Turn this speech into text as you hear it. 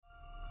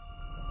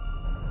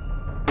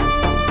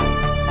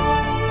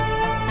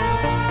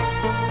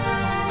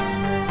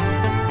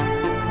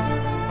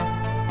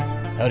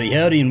Howdy,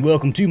 howdy, and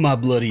welcome to My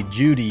Bloody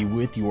Judy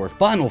with your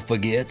final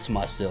forgets,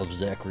 myself,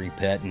 Zachary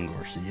Patton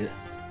Garcia.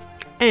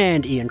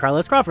 And Ian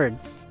Carlos Crawford.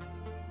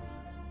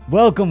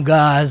 Welcome,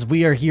 guys.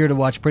 We are here to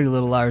watch Pretty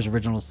Little Liars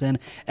Original Sin,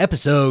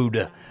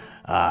 episode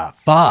 5.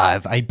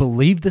 I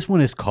believe this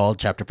one is called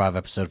Chapter 5,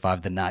 Episode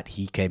 5, The Night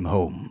He Came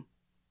Home.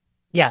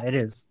 Yeah, it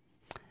is.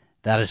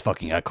 That is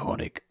fucking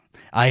iconic.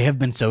 I have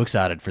been so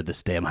excited for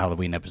this damn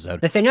Halloween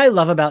episode. The thing I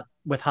love about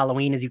with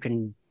Halloween is you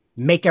can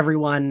make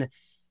everyone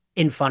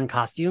in fun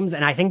costumes,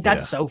 and I think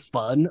that's so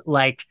fun.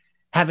 Like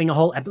having a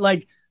whole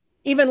like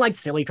even like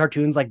silly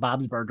cartoons like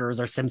Bob's Burgers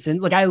or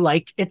Simpsons. Like I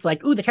like it's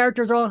like, ooh, the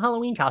characters are all in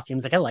Halloween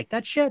costumes. Like I like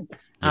that shit.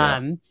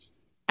 Yeah.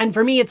 And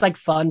for me, it's like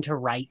fun to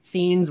write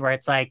scenes where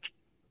it's like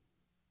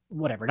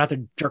whatever, not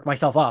to jerk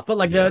myself off, but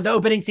like the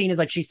opening scene is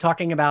like she's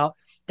talking about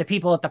the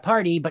people at the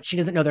party, but she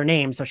doesn't know their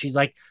names. So she's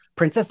like,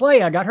 Princess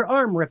Leia got her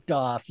arm ripped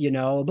off, you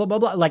know, blah, blah,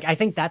 blah. Like, I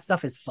think that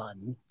stuff is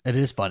fun. It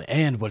is fun.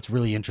 And what's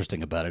really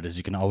interesting about it is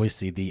you can always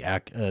see the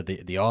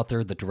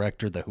author, the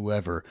director, the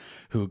whoever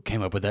who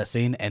came up with that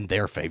scene and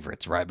their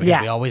favorites, right?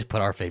 Because we always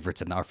put our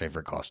favorites in our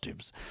favorite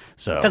costumes.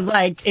 So, because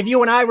like if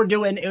you and I were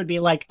doing, it would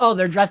be like, oh,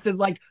 they're dressed as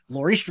like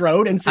Laurie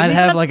Strode and I'd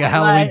have like a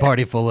Halloween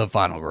party full of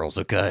final girls,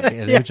 okay?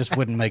 And it just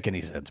wouldn't make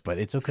any sense, but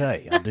it's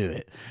okay. I'll do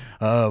it.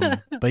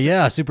 But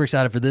yeah, super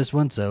excited for this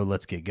one. So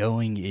let's get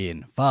going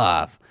in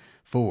 5,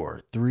 4,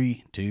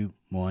 3, 2,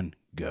 1,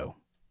 go.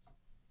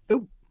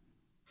 Ooh.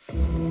 I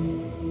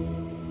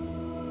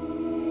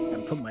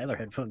put my other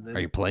headphones in. Are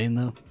you playing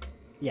though?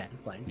 Yeah,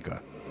 it's playing. Okay.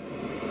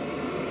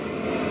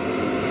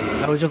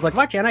 I was just like,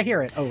 why can't I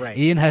hear it? Oh, right.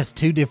 Ian has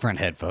 2 different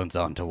headphones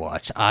on to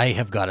watch. I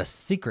have got a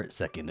secret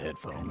second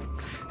headphone.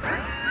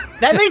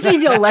 That makes me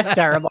feel less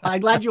terrible.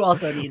 I'm glad you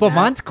also need but that.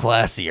 Mine's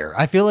classier.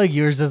 I feel like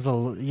yours is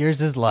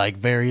like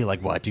very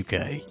like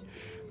Y2K.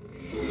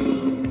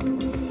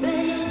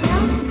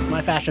 It's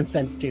my fashion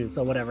sense too,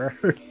 so whatever.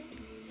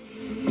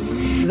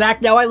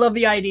 Zach, now I love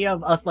the idea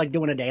of us like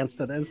doing a dance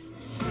to this.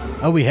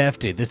 Oh, we have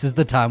to. This is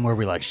the time where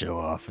we like show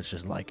off. It's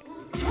just like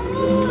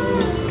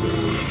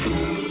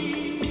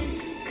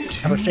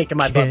I was shaking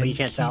my butt, but you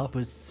can't tell. Keep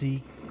a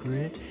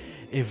secret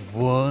if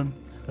one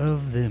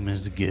of them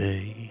is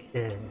gay.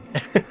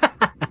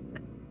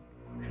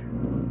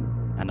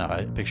 I know.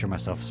 I picture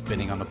myself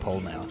spinning on the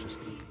pole now.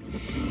 Just.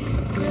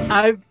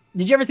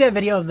 Did you ever see that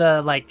video of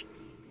that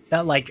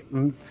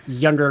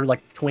younger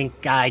like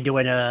twink guy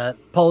doing a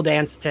pole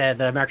dance to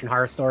the American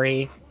Horror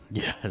Story?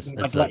 Yes,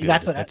 that's so good.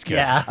 That's good.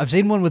 Yeah, I've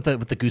seen one with the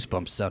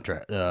Goosebumps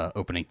soundtrack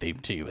opening theme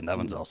too, and that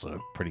one's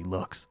also pretty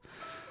looks.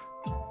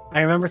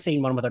 I remember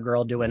seeing one with a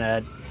girl doing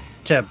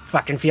to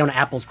fucking Fiona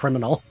Apple's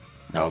Criminal.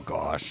 Oh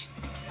gosh.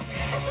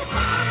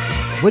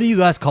 What do you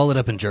guys call it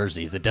up in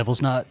Jersey? Is it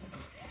Devil's Knot?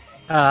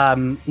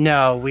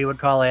 No, we would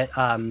call it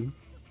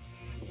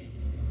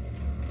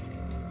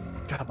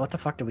God, what the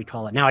fuck do we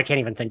call it? Now I can't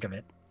even think of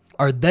it.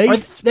 Are they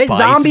zombie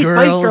Girls?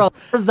 Spice Girls?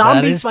 Or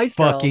zombie that is Spice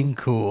Girls. Fucking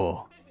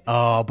cool.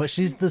 Oh, but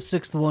she's the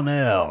 6th one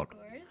out.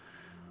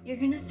 You're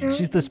gonna throw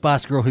She's the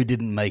Spice Girl who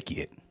didn't make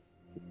it.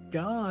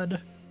 God.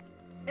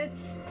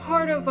 It's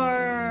part of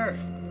our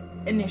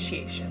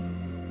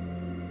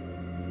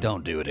initiation.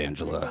 Don't do it,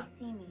 Angela.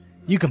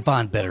 You can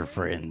find better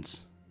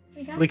friends.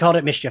 We called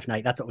it Mischief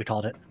Night. That's what we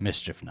called it.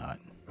 Mischief Knot.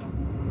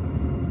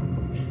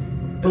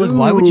 But look,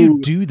 why would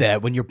you do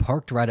that when you're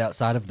parked right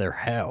outside of their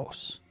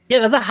house? Yeah,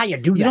 that's not how you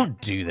do that. You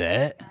don't do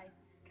that.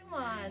 Come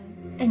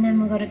on. And then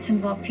we'll go to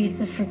Kimball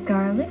Pizza for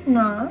garlic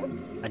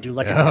knots. I do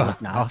like a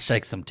garlic knot. I'll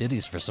shake some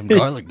titties for some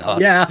garlic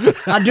knots. Yeah,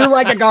 I do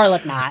like a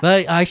garlic knot.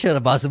 I should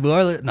have bought some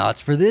garlic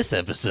knots for this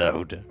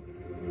episode.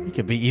 You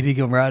could be eating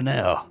them right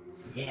now.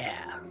 Yeah,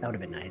 that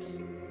would have been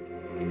nice.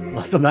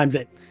 Well, sometimes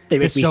they make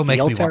This me show feel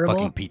makes me terrible. want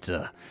fucking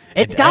pizza.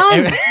 It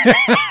does.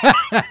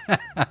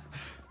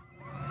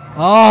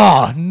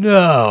 Oh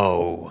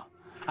no!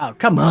 Oh,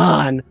 come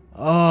on.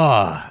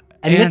 Oh,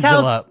 And Angela. this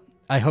house,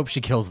 I hope she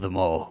kills them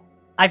all.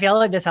 I feel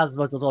like this house is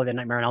supposed to look like the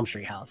Nightmare on Elm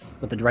Street house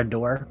with the red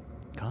door.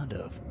 Kind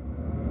of.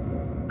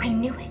 I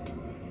knew it.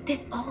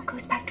 This all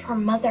goes back to our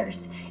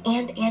mothers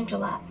and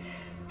Angela.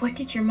 What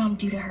did your mom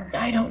do to her?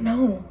 I don't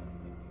know.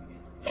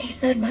 They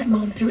said my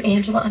mom threw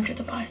Angela under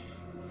the bus.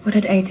 What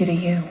did A do to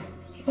you?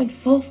 He went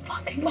full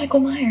fucking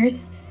Michael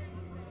Myers.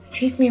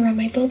 Chased me around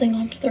my building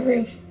onto the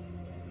roof.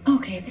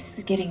 Okay, this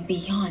is getting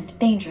beyond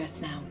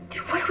dangerous now.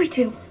 Dude, what do we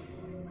do?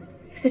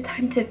 Is it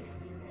time to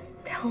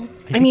tell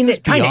us? I mean,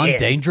 it kind of beyond is.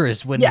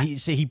 dangerous when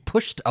he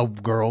pushed a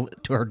girl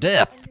to her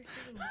death.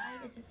 Why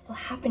is this still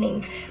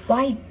happening?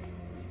 Why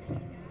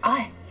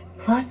us?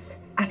 Plus,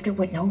 after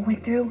what Noah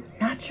went through,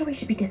 not sure we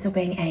should be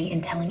disobeying A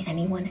and telling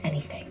anyone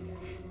anything.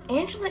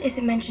 Angela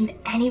isn't mentioned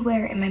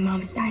anywhere in my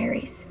mom's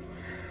diaries.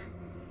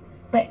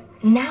 But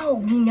now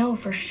we know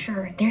for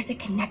sure there's a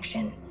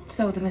connection.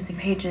 So the missing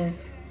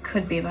pages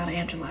could be about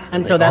Angela.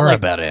 And They so that are like,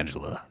 about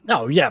Angela.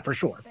 oh yeah, for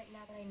sure. But now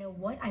that I know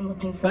what I'm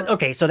looking for. But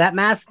okay, so that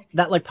mask,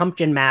 that like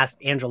pumpkin mask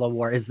Angela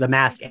wore is the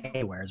mask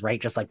A wears,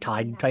 right? Just like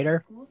tied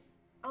tighter.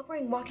 I'll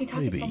bring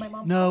walkie-talkies Maybe. for my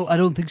mom. No, I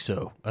don't think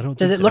so. I don't.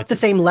 Does think it so. look It's the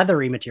same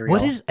leathery material?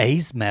 What is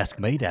A's mask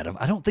made out of?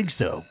 I don't think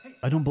so.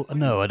 I don't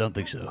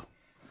think so.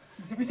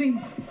 Is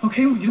everything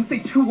okay? You didn't say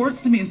 2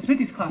 words to me in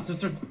Smithy's class.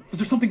 Was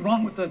there something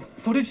wrong with the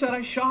footage that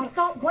I shot? It's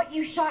not what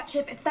you shot,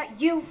 Chip. It's that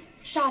you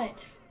shot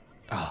it.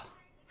 Oh.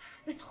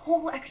 This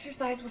whole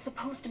exercise was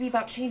supposed to be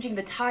about changing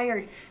the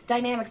tired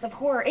dynamics of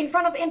horror in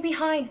front of and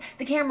behind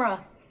the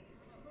camera.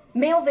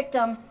 Male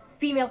victim,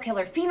 female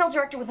killer, female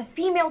director with a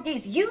female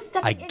gaze. You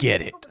stepped I in.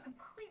 get it.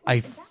 I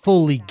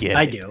fully get it.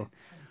 I do.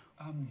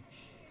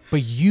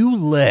 But you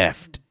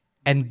left,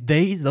 and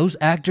those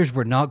actors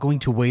were not going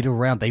to wait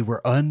around. They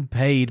were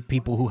unpaid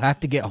people who have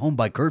to get home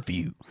by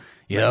curfew.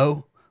 You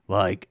know?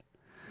 Like...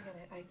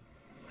 I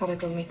gotta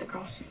go meet the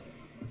girls.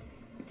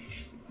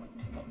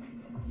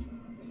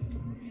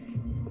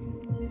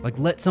 Like,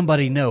 let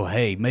somebody know,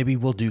 hey, maybe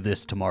we'll do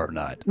this tomorrow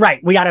night.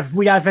 Right. We gotta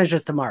finish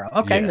this tomorrow.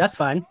 Okay, Yes. that's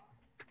fine.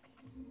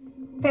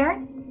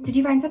 Farron, did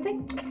you find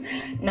something?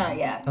 Not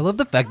yet. I love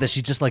the fact that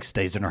she just, like,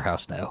 stays in her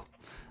house now.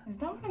 Is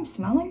that what I'm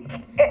smelling?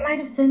 It might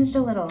have singed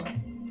a little.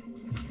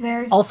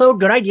 There's. Also,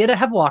 good idea to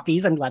have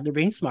walkies. I'm glad they're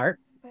being smart.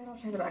 But I'll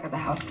try the back of the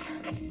house.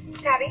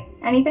 Tabby?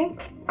 Anything?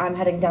 I'm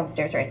heading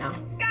downstairs right now.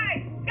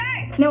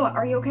 Guys! Noah,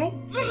 are you okay?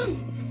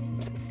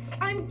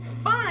 I'm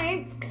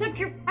fine, except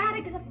your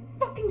attic is a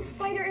fucking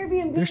spider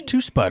Airbnb. There's 2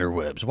 spider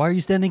webs. Why are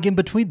you standing in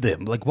between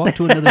them? Like, walk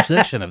to another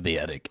section of the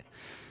attic.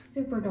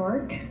 Super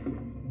dark.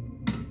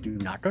 Do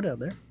not go down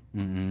there.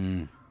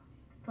 Mm-mm.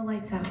 The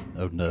light's out.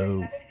 Oh,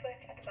 no.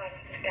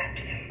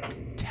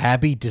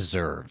 Tabby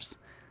deserves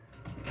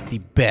the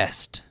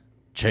best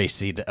chase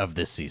scene of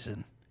this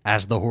season.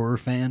 As the horror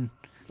fan,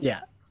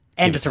 Yeah.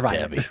 And to give it survive.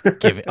 Tabby.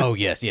 Give it. Oh,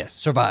 yes,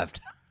 survived.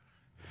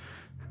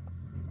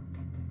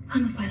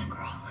 I'm a final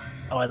girl.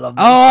 Oh, I love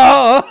that.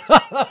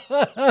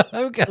 Oh!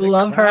 I'm gonna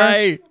Love her.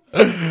 cry.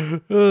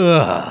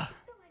 Ugh.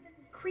 This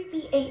is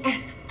creepy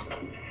AF.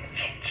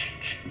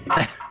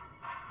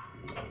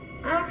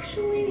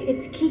 Actually,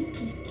 it's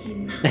Kiki.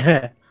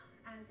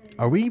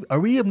 Are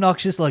we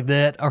obnoxious like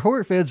that? Are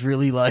horror fans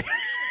really like...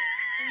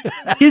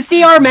 You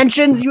see our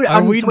mentions?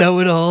 Are we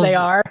know-it-alls? They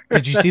are.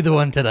 Did you see the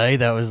one today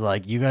that was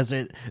like, you guys,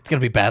 it's going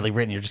to be badly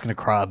written. You're just going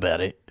to cry about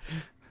it.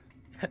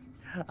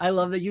 I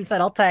love that you said,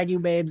 I'll tag you,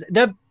 babes.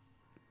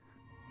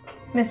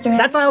 Mr.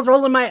 That's why I was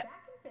rolling my...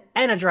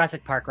 And a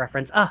Jurassic Park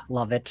reference. Ah,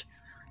 love it.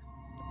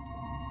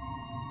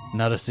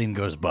 Not a scene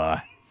goes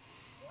by.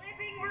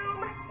 Living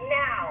room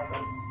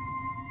now.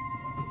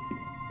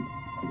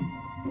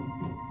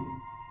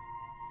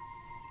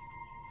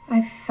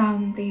 I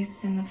found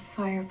these in the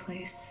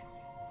fireplace.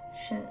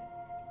 Shit.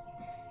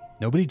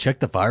 Nobody checked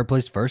the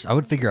fireplace first? I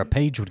would figure a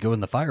page would go in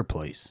the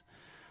fireplace.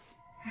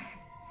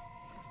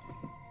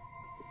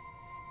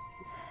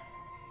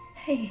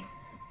 Hey.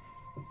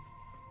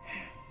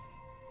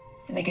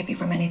 Can they get me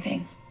from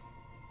anything?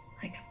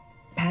 Like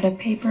a pad of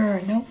paper or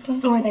a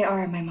notebook? Or they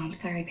are my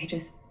mom's diary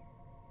pages.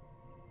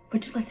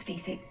 Which, let's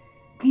face it,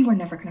 we were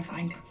never gonna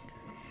find.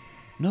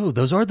 No,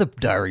 those are the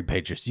diary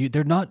pages.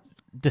 They're not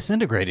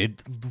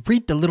disintegrated.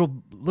 Read the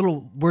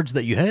little words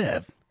that you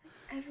have.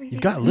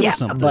 You've got a little Yeah,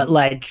 something. but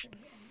like...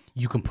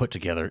 You can put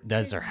together.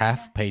 Those are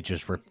half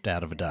pages ripped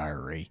out of a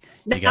diary.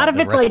 You Out got of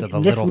the it's rest like of the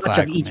this little much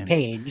of each fragments.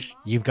 page.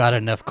 You've got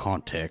enough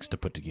context to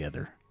put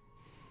together.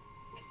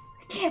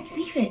 I can't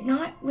believe it.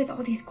 Not with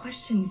all these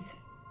questions.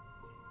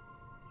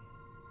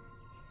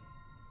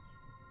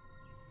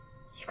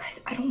 You guys,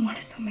 I don't want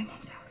to sell my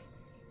mom's house.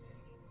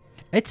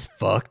 It's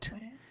fucked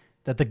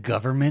that the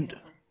government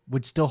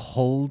would still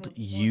hold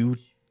you.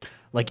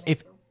 Like,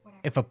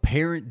 if a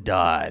parent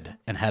died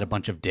and had a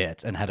bunch of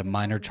debts and had a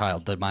minor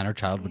child, the minor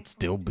child would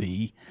still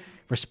be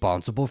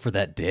responsible for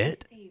that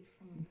debt?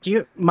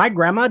 My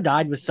grandma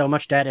died with so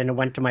much debt and it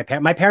went to my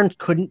parents. My parents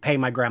couldn't pay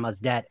my grandma's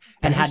debt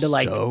and That had is to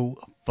like so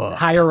fucked.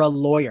 hire a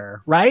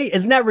lawyer, right?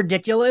 Isn't that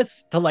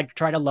ridiculous to like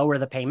try to lower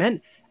the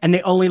payment? And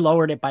they only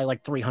lowered it by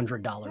like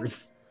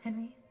 $300.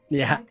 Henry?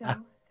 Yeah. Does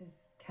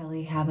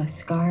Kelly have a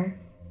scar?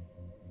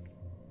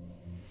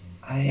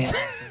 I think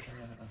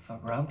a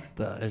rub.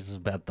 This is a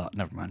bad thought.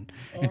 Never mind.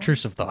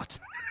 Intrusive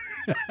thoughts.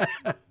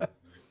 Am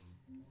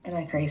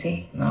I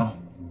crazy? No.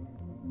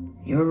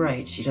 You were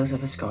right. She does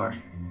have a scar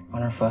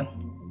on her foot.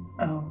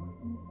 Oh.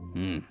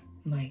 Hmm.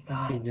 My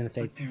God. He's gonna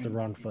say But it's the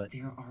wrong foot.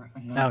 There are a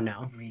Oh, number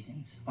no. of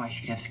reasons why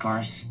she could have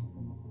scars.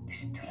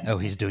 This doesn't Oh,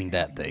 he's doing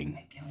that thing.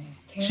 make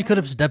Kelly- She could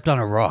have stepped on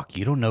a rock.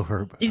 You don't know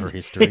her He's-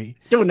 history.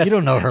 Doing You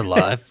don't know her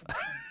life.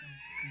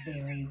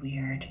 Very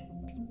weird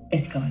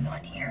is going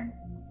on here.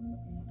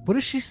 What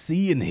does she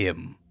see in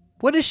him?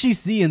 What does she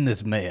see in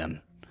this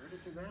man?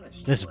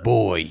 This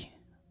boy.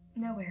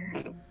 Nowhere.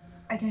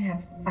 I didn't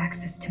have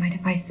access to my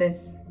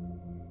devices.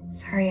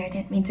 Sorry, I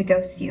didn't mean to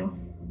ghost you.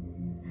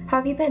 How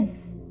have you been?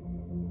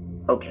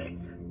 Okay.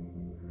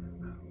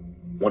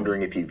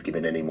 Wondering if you've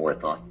given any more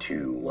thought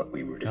to what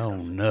we were Oh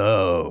discussing.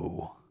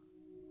 no.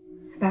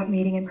 About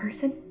meeting in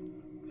person?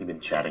 We've been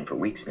chatting for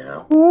weeks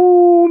now.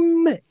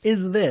 Whom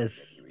is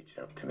this? You reached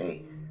out to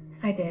me.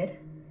 I did.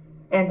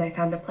 And I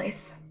found a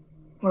place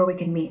where we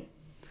can meet.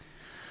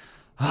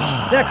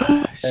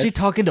 She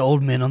talking to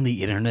old men on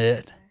the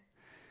internet.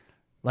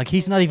 Like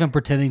he's not even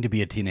pretending to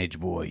be a teenage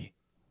boy.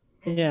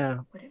 Yeah.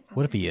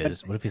 What if he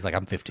is? What if he's like,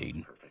 I'm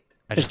 15.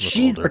 I just look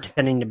She's older.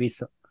 pretending to be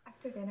so. I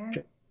After dinner,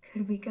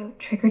 could we go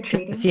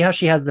trick-or-treating? See how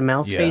she has the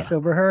mouse Yeah. face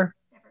over her?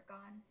 Never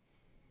gone.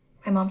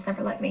 My mom's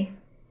never let me.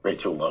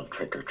 Rachel loved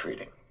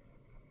trick-or-treating.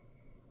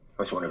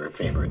 That's one of her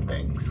favorite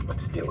things.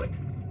 Let's do it.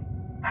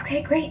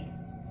 Okay, great.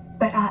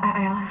 But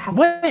I'll have...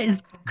 What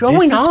is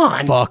going this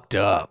on? is fucked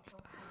up.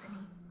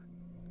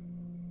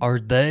 Are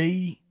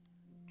they?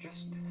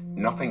 Just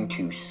nothing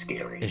too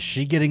scary. Is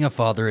she getting a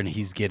father and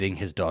he's getting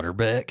his daughter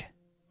back?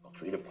 I'll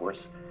treat, of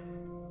course.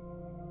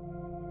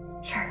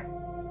 Sure.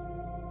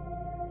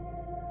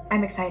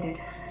 I'm excited.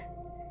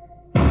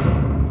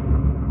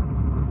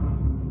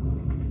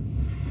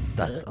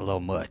 That's a little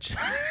much.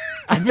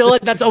 I feel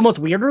like that's almost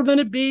weirder than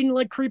it being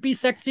like creepy,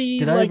 sexy.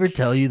 Did like... I ever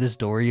tell you the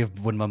story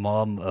of when my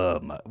mom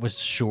was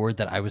sure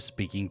that I was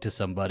speaking to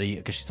somebody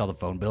because she saw the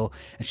phone bill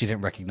and she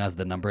didn't recognize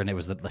the number and it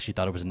was she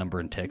thought it was a number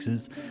in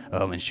Texas,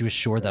 and she was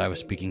sure that I was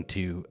speaking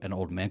to an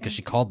old man because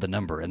she called the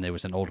number and there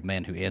was an old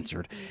man who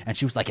answered and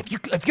she was like,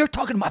 if you're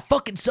talking to my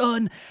fucking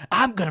son,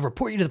 I'm gonna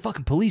report you to the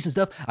fucking police and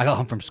stuff. I got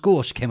home from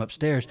school. She came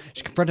upstairs.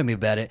 She confronted me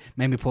about it.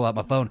 Made me pull out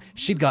my phone.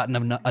 She'd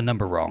gotten a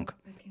number wrong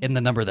in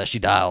the number that she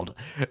dialed.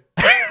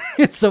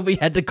 So we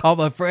had to call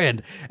my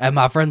friend, and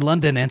my friend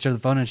London answered the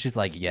phone, and she's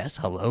like, "Yes,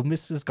 hello,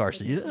 Mrs.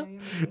 Garcia."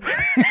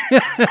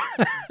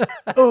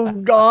 Oh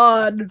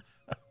God!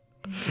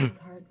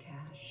 Hard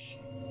cash.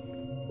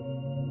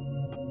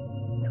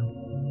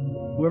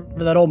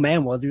 Whoever that old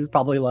man was, he was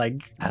probably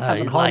like I don't know,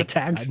 having he's a heart like,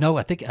 attack. no,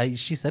 I think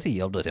she said he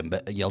yelled at him,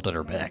 yelled at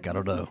her back. I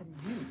don't know.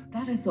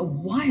 That is a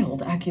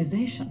wild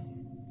accusation.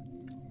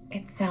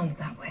 It sounds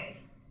that way.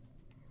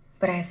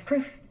 But I have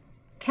proof.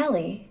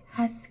 Kelly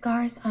has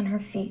scars on her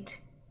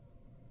feet.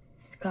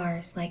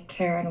 Scars like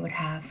Karen would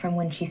have from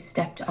when she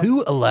stepped on...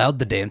 Who allowed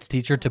the dance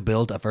teacher to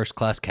build a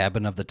first-class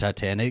cabin of the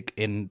Titanic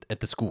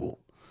at the school?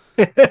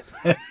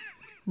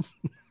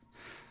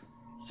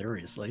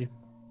 Seriously.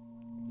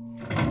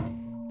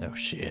 Oh,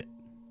 shit.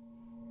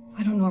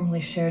 I don't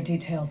normally share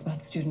details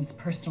about students'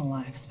 personal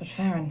lives, but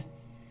Farron,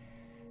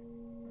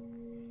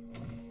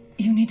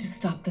 you need to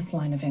stop this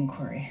line of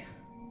inquiry.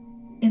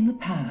 In the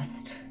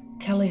past,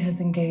 Kelly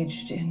has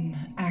engaged in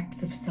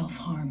acts of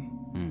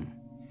self-harm.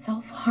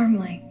 Self-harm,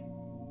 like...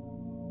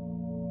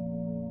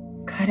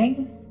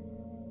 cutting?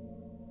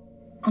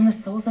 On the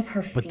soles of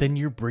her feet? But then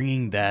you're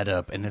bringing that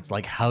up, and it's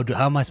like, how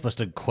am I supposed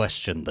to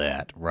question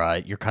that,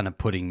 right? You're kind of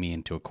putting me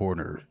into a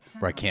corner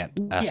where I can't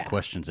ask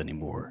questions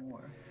anymore.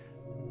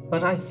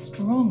 But I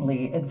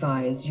strongly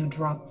advise you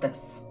drop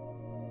this.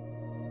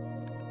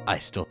 I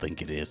still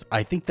think it is.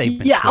 I think they've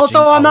been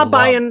also, I'm not lot.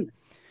 buying...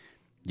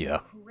 Yeah.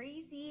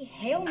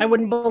 I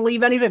wouldn't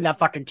believe anything that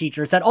fucking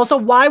teacher said. Also,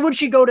 why would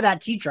she go to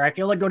that teacher? I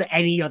feel like go to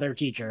any other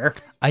teacher.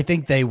 I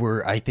think they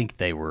were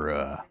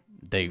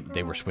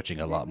switching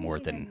a lot more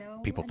than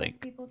people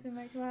think.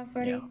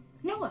 Yeah.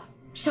 Noah,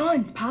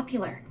 Sean's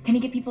popular. Can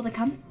he get people to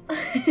come?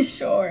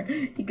 Sure.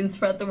 He can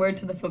spread the word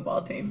to the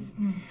football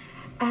team.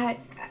 I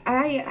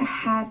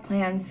have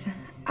plans.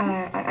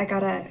 I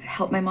gotta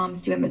help my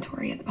moms do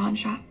inventory at the pawn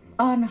shop.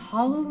 On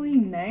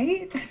Halloween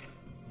night?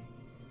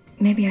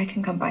 Maybe I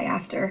can come by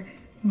after.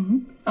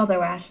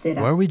 Although Ash did.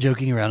 Why are we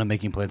joking around and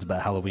making plans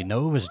about Halloween?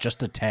 Noah was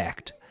just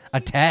attacked.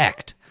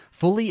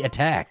 Fully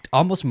attacked.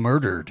 Almost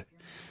murdered.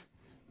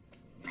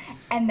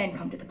 And then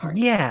come to the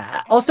party.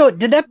 Yeah. Also,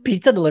 did that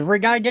pizza delivery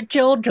guy get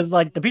killed? Because,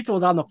 like, the pizza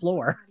was on the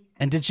floor.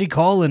 And did she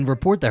call and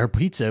report that her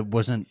pizza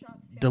wasn't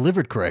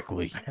delivered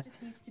correctly? Just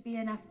needs to be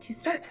enough to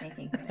start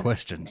making.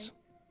 Questions.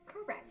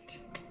 Correct.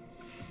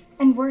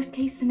 And worst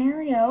case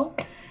scenario,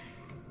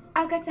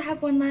 I'll get to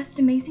have one last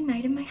amazing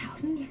night in my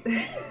house.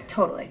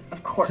 Totally.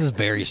 Of course. This is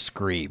very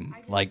Scream.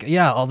 Like,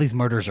 yeah, all these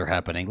murders are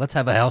happening. Let's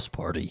have a house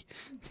party.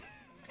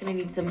 Gonna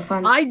need some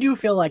fun. I do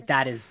feel like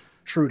that is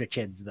true to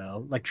kids,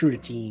 though. Like, true to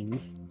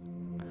teens.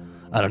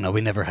 I don't know.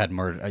 We never had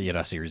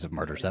a series of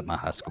murders at my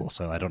high school,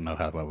 so I don't know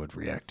how I would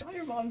react.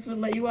 Your moms would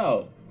let you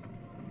out.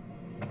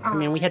 I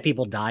mean, we had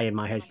people die in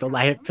my high school.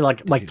 I feel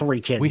like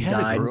 3 kids We had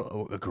died.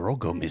 a girl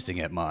go missing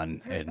at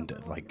mine and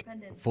like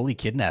fully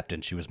kidnapped,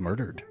 and she was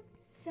murdered.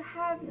 To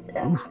have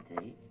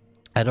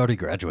I'd already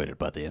graduated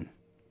by then.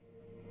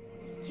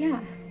 yeah.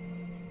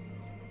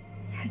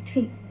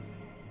 Date.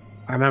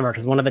 I remember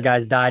because one of the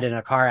guys died in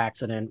a car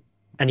accident,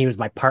 and he was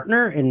my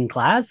partner in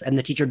class, and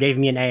the teacher gave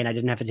me an A, and I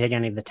didn't have to take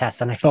any of the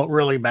tests, and I felt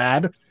really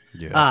bad.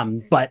 Yeah.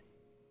 But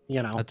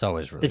you know, That's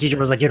always really the teacher sad.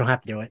 was like, "You don't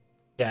have to do it."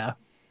 Yeah.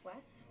 Wes,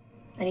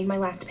 I need my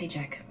last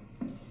paycheck.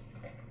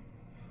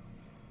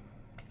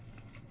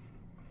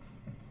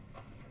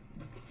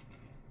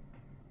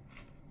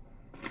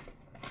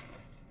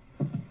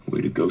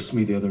 Way to ghost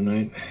me the other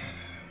night.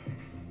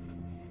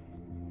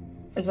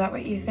 Is that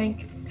what you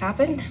think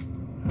happened?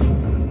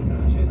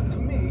 Which is, to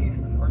me,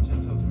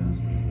 Argento's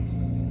masterpiece.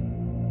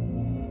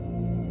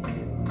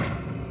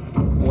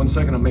 1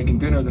 second I'm making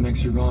dinner, the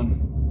next you're gone.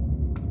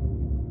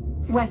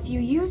 Wes, you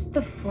used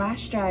the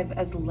flash drive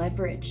as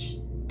leverage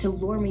to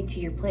lure me to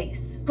your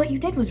place. What you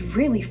did was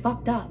really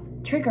fucked up,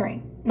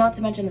 triggering. Not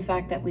to mention the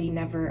fact that we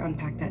never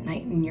unpacked that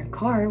night in your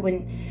car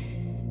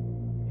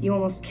when you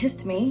almost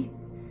kissed me.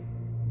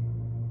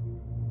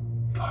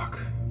 Fuck.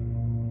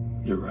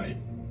 You're right.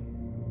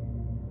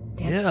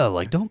 Yeah,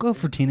 like don't go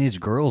for teenage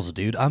girls,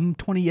 dude. I'm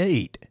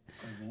 28.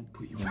 I won't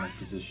put you in that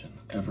position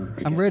ever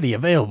again. I'm ready,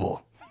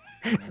 available.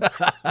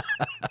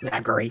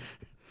 Zachary.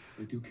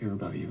 I do care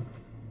about you.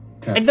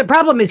 And the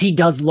problem is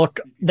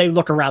they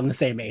look around the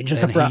same age. Is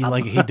the And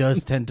problem. he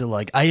does tend to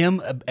like. I am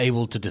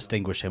able to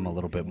distinguish him a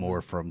little bit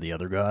more from the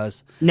other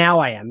guys. Now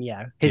I am,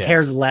 yeah. His Yes.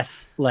 hair's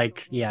less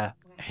like, yeah.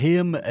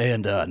 Him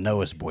and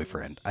Noah's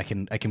boyfriend. I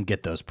can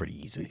get those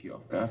pretty easy. Take you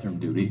off bathroom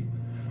duty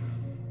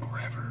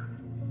forever.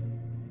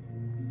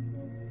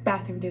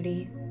 Bathroom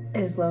duty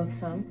is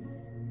loathsome.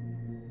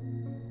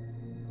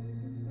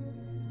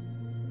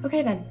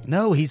 Okay then.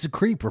 No, he's a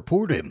creep.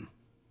 Report him.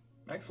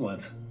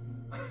 Excellent.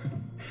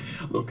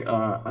 Look,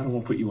 I don't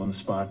want to put you on the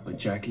spot, but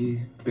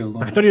Jackie,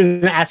 Bill, I thought he was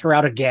going to ask her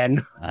out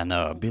again. I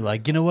know. Be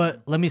like, you know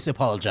what? Let me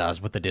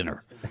apologize with the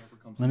dinner.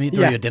 Let me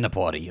throw you a dinner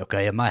party,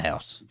 okay, at my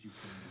house.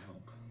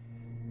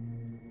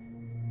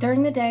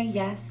 During the day,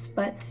 yes,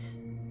 but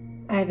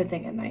I have a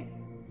thing at night.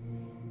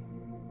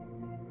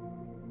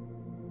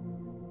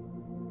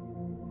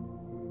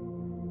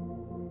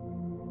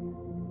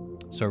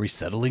 So are we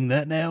settling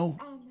that now?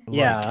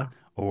 Yeah.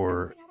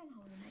 Or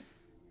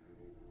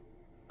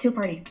 2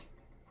 party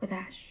with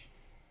Ash.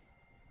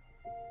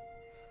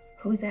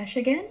 Who's Ash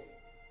again?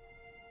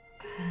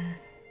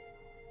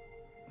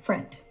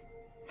 Friend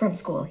from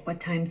school.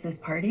 What time's this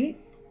party?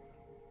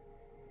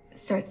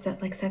 Starts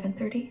at like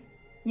 7:30.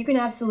 You can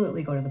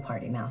absolutely go to the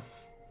party,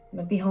 Mouse.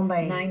 But be home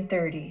by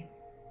 9:30.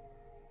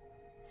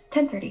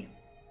 10:30.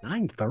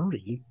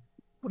 9:30?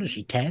 What is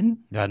she, 10?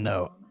 I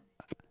know.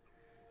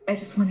 I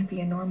just want to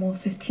be a normal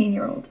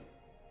 15-year-old.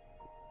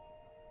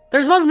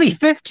 They're supposed to be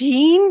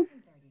 15?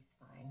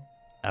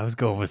 I was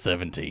going with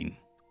 17.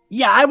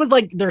 Yeah, I was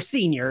like, they're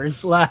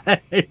seniors.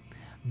 Like,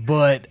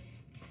 but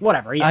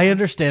whatever. Yeah. I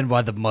understand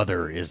why the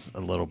mother is a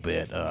little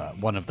bit,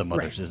 one of the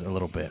mothers is a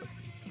little bit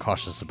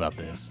cautious about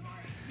this.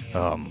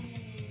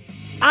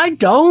 I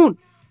don't.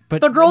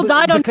 But the girl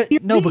died on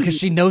No, because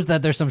she knows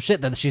that there's some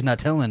shit that she's not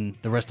telling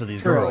the rest of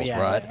these True, girls, yeah,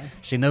 right? yeah.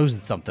 She knows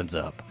that something's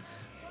up.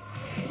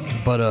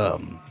 But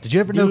did you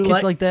ever know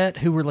kids like that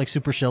who were like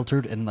super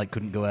sheltered and like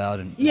couldn't go out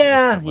and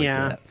stuff like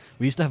that?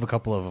 We used to have a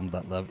couple of them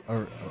that lived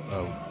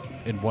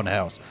in one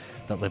house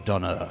that lived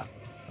on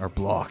our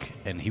block,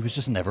 and he was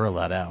just never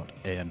allowed out.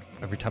 And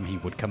every time he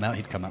would come out,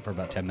 he'd come out for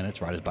about 10 minutes,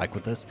 ride his bike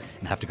with us,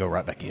 and have to go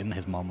right back in.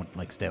 His mom would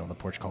like stand on the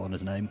porch calling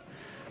his name.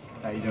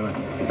 How you doing?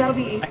 That'll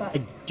be $8.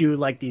 I do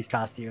like these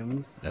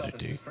costumes. That I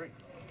do.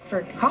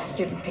 For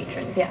costume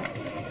patrons,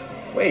 yes.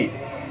 Wait.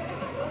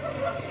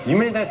 You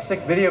made that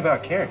sick video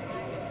about Karen.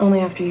 Only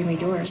after you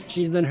made yours.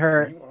 She's in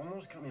her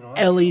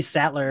Ellie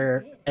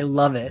Sattler. I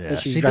love it. Yeah,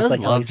 that she's she dressed does like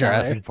love Ellie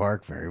Sattler. Jurassic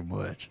Park very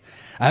much.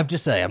 I have to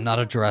say, I'm not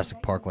a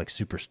Jurassic Park like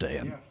super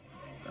stan.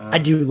 I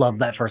do love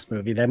that first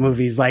movie. That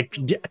movie's like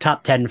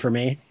top 10 for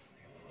me.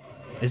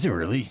 Is it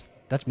really?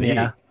 That's big.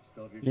 Yeah.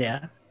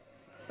 Yeah.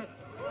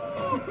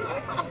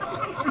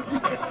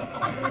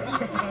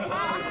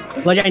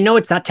 Like, I know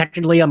it's not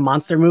technically a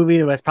monster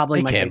movie, but it's probably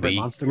It my can favorite be.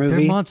 monster movie.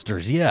 They're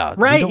monsters, yeah.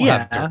 Right, We don't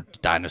yeah. have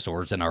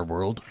dinosaurs in our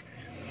world.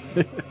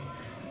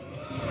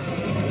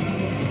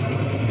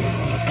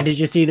 And did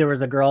you see there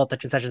was a girl at the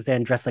concession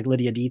stand dressed like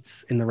Lydia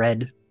Dietz in the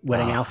red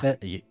wedding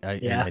outfit?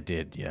 I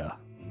did, yeah.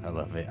 I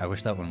love it. I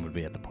wish that one would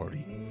be at the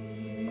party.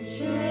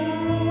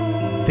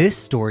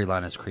 This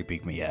storyline is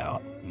creeping me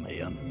out,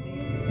 man.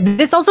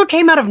 This also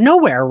came out of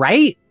nowhere,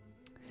 right?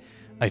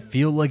 I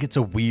feel like it's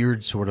a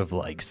weird sort of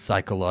like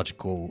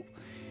psychological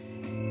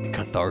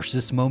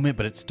catharsis moment,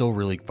 but it's still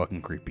really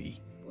fucking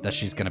creepy that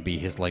she's gonna be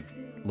his like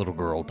little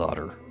girl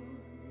daughter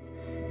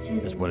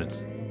is what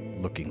it's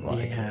looking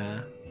like.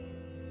 Yeah.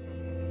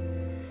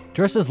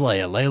 Dress as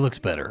Leia. Leia looks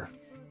better.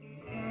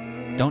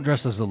 Don't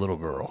dress as a little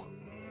girl.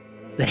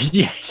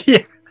 Yeah.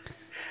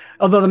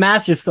 Although the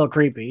mask is still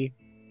creepy.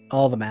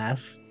 All the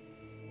masks.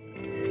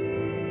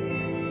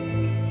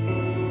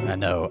 I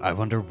know. I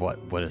wonder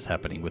what is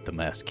happening with the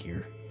mask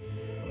here.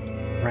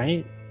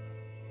 Right?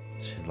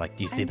 She's like,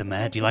 do you see the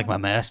mask? Do you like my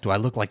mask? Do I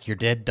look like your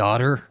dead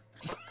daughter?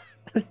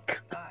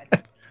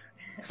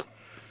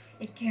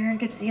 If Karen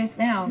could see us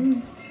now.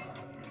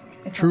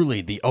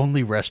 Truly the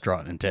only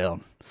restaurant in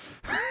town.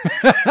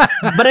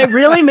 But it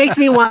really makes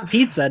me want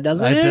pizza,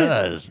 doesn't it? It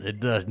does. It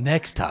does.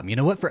 Next time. You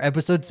know what? For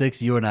episode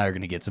 6, you and I are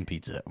going to get some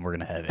pizza, and we're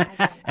going to have it.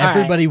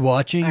 Everybody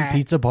watching,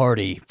 pizza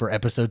party for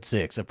episode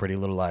 6, a Pretty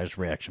Little Liars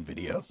reaction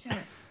video.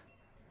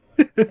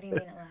 What do you mean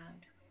aloud?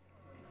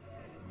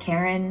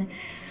 Karen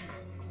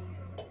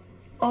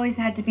always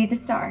had to be the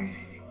star.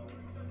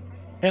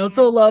 I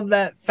also love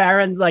that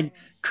Farron's like,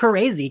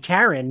 crazy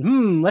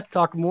Karen. Let's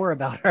talk more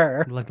about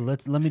her. Like,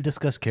 let me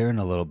discuss Karen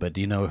a little bit.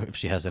 Do you know if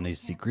she has any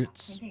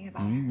secrets?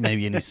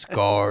 Maybe any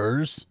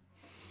scars?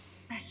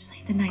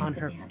 Especially the night On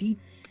her feet,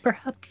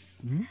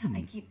 perhaps.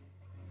 I keep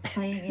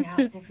playing it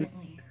out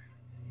differently.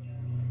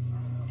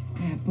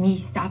 You know, me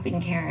stopping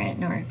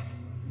Karen, or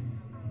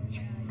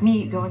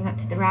me going up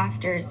to the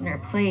rafters in her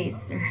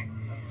place, or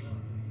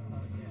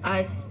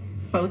us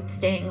both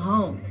staying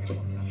home.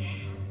 Just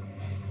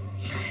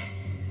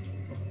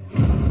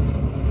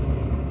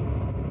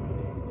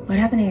what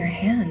happened to your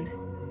hand?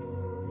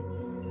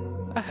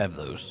 I have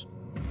those.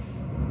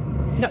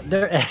 No,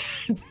 they're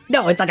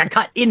no, it's like a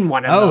cut in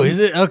one of them. Oh, is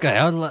it? Okay,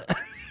 I'd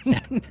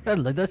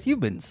like that's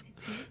humans.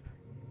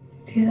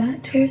 Do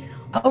that to yourself.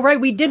 Oh, right,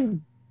 we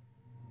did.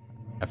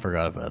 I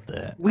forgot about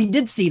that. We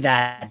did see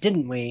that,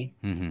 didn't we?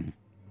 Mm-hmm.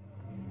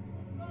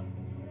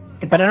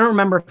 But I don't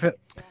remember if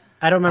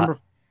I don't remember.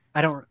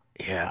 I don't.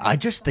 Yeah, I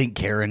just think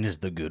Karen is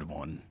the good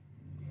one.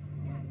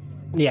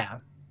 Yeah.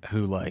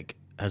 Who, like,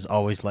 has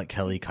always let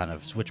Kelly kind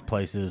of switch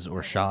places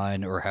or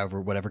shine or however,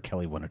 whatever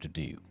Kelly wanted to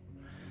do.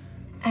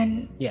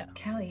 And yeah,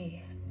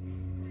 Kelly,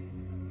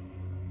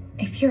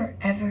 if you're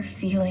ever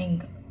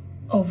feeling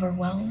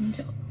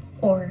overwhelmed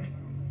or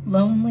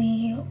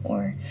lonely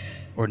or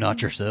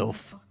not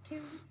yourself,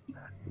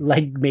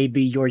 like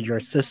maybe you're your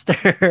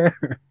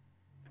sister.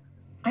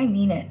 I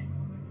mean it.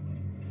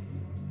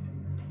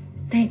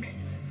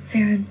 Thanks,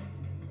 Farron.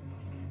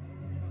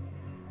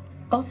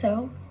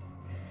 Also,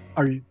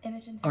 are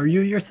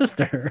you your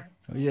sister?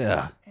 Oh,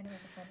 yeah.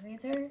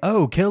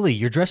 Oh, Kelly,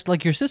 you're dressed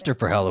like your sister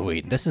for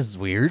Halloween. This is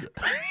weird.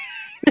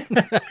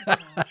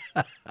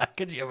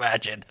 Could you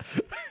imagine?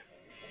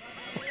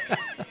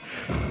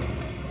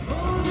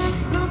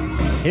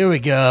 Here we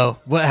go.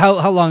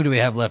 How long do we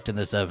have left in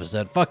this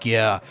episode? Fuck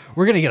yeah.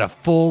 We're going to get a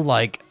full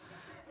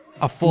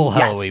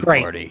Halloween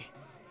great. party.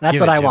 That's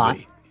Give what it I to want.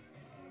 me.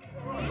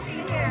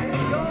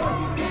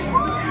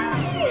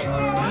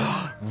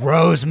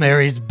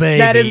 Rosemary's baby.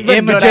 That is a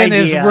Imogen good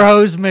is idea.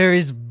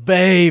 Rosemary's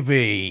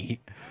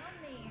baby.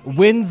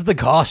 Wins the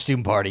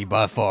costume party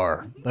by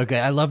far. Okay,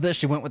 I love that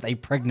she went with a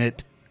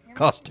pregnant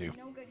costume.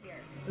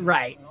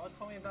 Right.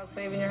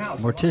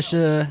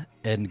 Morticia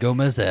and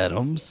Gomez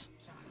Adams.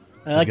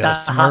 I like You've got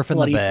that a hot Smurf in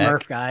the slutty back.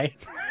 Smurf guy.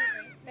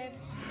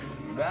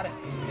 You got it.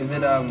 Is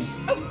it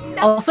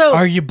Also,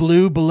 Are you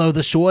blue below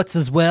the shorts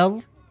as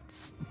well?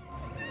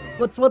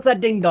 what's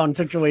that ding dong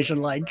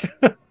situation like?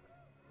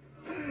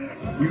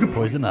 You can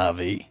poison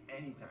Ivy.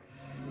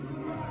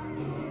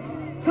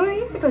 Who are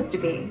you supposed to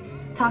be?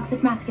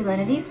 Toxic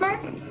masculinity,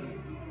 Smurf?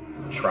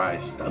 Try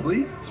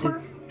Studley?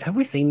 Smurf? Have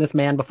we seen this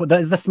man before?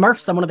 Is the Smurf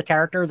someone of the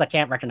characters? I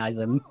can't recognize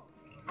him.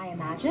 I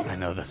imagine. I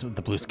know this.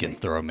 The blue skin's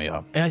throwing me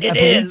off. I It believe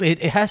is. it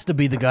has to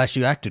be the guy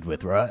she acted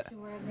with, right?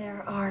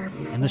 There are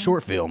In the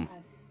short film.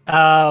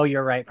 Oh,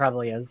 you're right.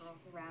 Probably is.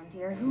 around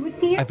here who would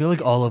be I feel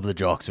like all of the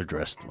jocks are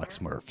dressed like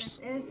Smurfs.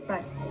 is,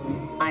 but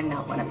I'm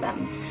not one of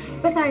them.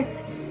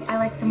 Besides, I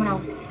like someone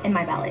else in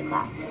my ballet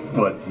class.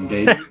 What, some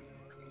dating?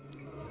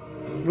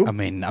 I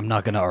mean, I'm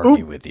not going to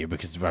argue with you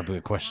because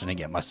I'm questioning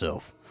it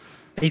myself.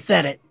 He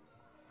said it.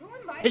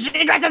 Is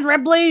she dressed as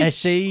Ripley? Is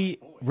she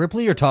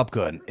Ripley or Top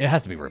Gun? It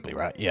has to be Ripley,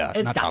 right? Yeah,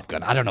 It's not Top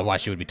Gun. I don't know why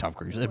she would be Tom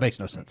Cruise. It makes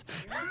no sense.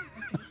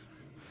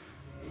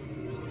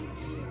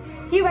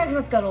 You guys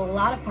must go to a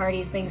lot of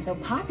parties being so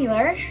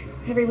popular.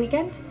 Every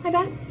weekend, I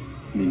bet?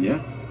 I mean,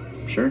 yeah,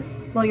 sure.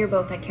 Well, you're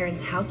both at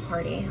Karen's house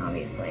party,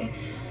 obviously.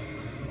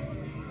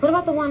 What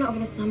about the one over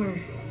the summer?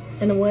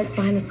 In the woods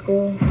behind the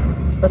school?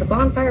 With a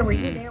bonfire where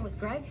you were there was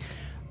Greg?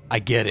 I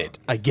get it.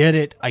 I get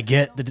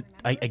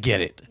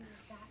it.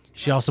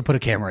 She also put a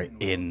camera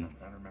in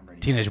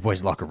teenage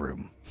boy's locker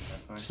room.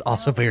 Which is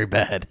also very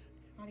bad.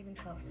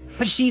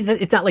 But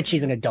it's not like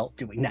she's an adult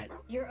doing that.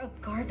 You're a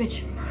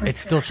garbage person.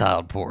 It's still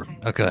child porn.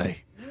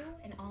 Okay.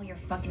 And all your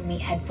fucking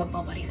meathead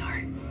football buddies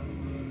are.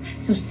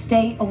 So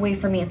stay away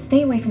from me and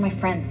stay away from my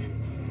friends.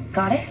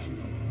 Got it?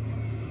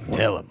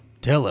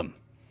 Tell him.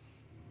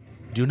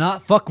 Do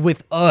not fuck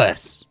with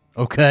us.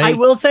 Okay? I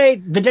will say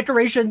the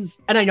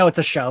decorations, and I know it's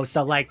a show,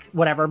 so like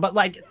whatever, but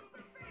like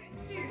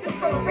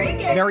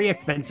very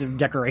expensive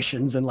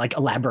decorations and like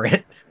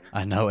elaborate.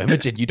 I know,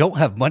 Imogen, you don't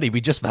have money.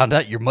 We just found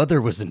out your mother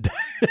was in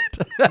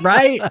debt.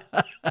 Right?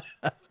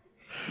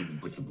 You can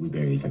put the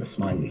blueberries in a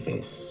smiley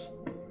face.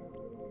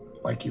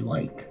 Like you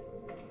like.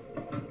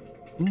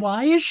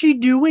 Why is she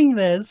doing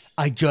this?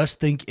 I just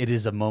think it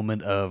is a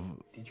moment of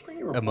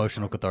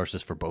emotional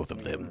catharsis for both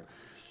of them.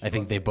 I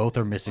think they both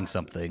are missing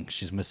something.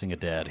 She's missing a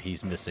dad.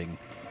 He's missing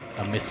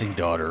a missing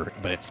daughter,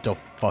 but it's still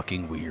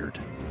fucking weird.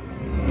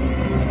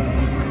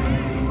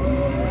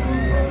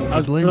 I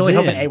was really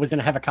hoping A was going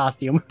to have a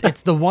costume.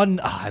 It's the one,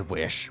 I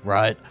wish,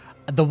 right?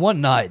 The one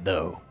night,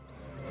 though,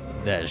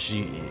 that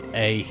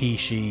he,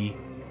 she,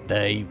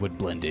 they would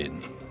blend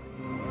in.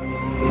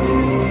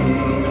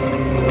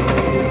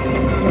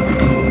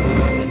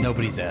 And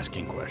nobody's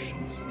asking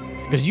questions.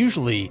 Because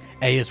usually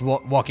A is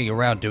walking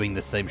around doing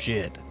the same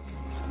shit.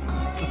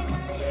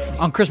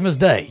 On Christmas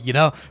Day, you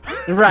know?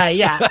 Right,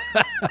 yeah.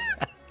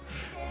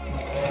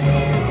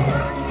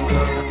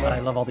 But I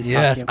love all these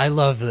costumes. I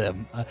love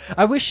them.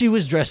 I wish she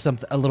was dressed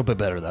a little bit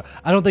better, though.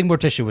 I don't think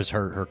Morticia was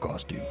her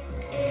costume.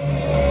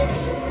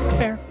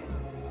 Fair.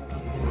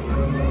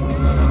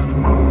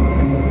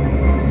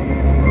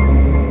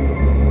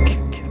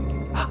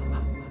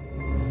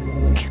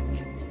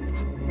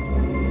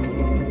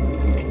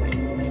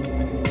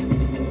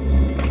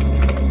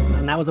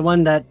 And that was the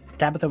one that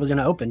Tabitha was going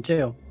to open,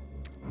 too.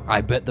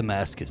 I bet the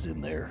mask is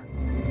in there.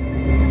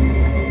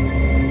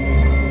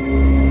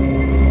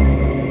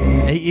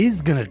 He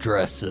is gonna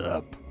dress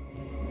up.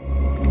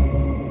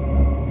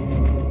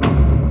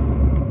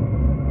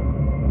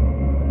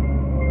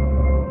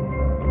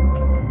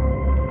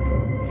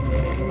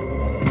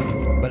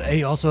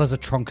 A also has a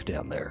trunk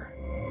down there.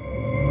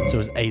 So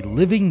is A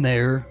living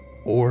there,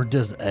 or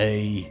does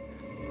A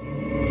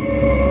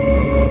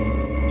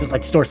just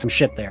like store some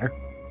shit there?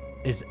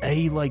 Is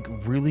A like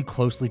really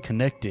closely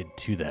connected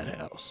to that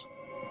house?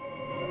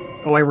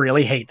 Oh, I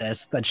really hate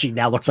this, that she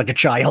now looks like a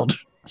child.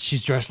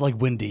 She's dressed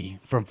like Wendy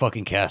from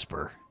fucking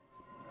Casper.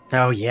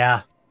 Oh,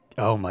 yeah.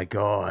 Oh, my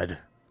God.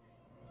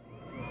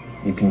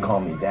 You can call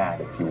me Dad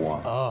if you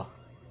want. Oh.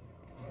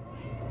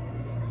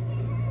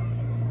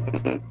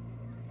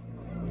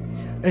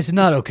 It's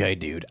not okay,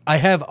 dude. I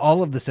have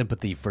all of the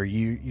sympathy for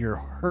you. Your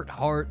hurt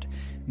heart,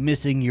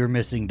 missing your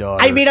missing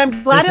daughter. I mean,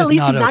 I'm glad at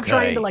least he's not okay.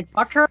 trying to, like,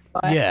 fuck her.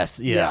 But Yes,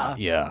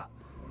 yeah.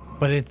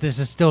 But this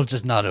is still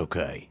just not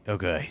okay.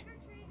 Okay.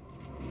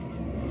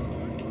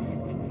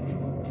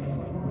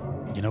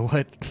 You know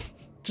what?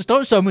 Just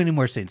don't show me any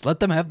more scenes. Let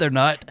them have their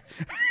nut.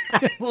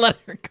 Let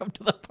her come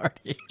to the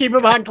party. Keep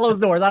it behind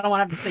closed doors. I don't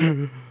want to have to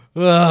see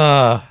it.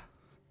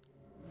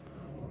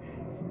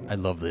 I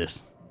love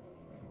this.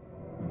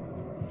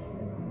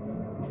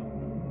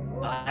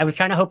 I was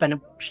kind of hoping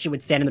she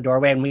would stand in the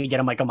doorway and we get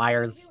a Michael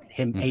Myers,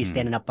 A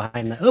standing up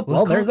behind the... Oh,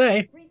 well, there's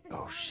A.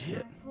 Oh,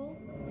 shit.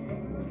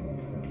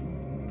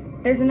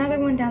 There's another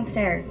one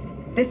downstairs.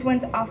 This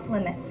one's off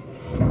limits.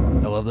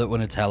 I love that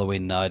when it's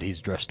Halloween night, he's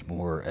dressed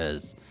more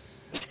as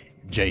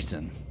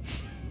Jason.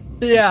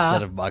 Yeah.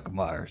 Instead of Michael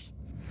Myers.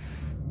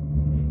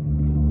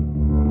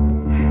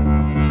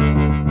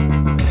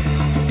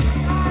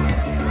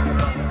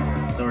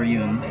 So are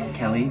you and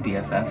Kelly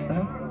BFFs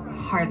then?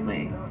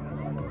 Hardly.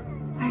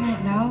 I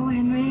don't know,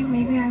 Henry.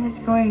 Maybe I was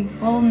going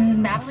full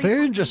Natalie.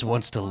 Farron just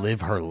wants to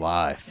live her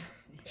life.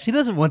 She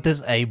doesn't want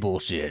this A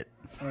bullshit.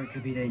 Or it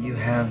could be that you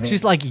have...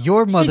 She's like,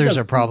 your mothers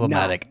are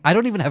problematic. I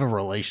don't even have a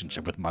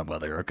relationship with my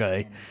mother,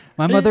 okay?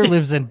 My mother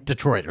lives in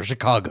Detroit or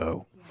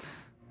Chicago.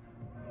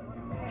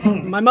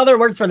 My mother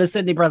works for the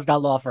Sidney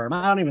Prescott law firm.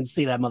 I don't even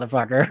see that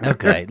motherfucker.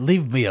 Okay,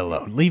 leave me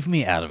alone. Leave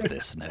me out of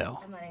this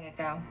now. I'm letting it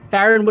go.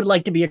 Farron would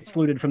like to be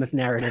excluded from this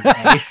narrative.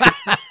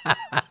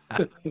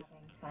 Fun,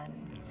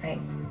 right?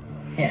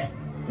 Yeah,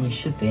 you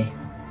should be.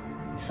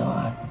 So,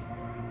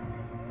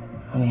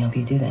 let me help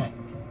you do that.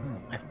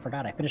 I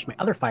forgot I finished my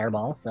other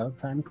fireball, so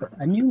time for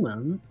a new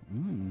one.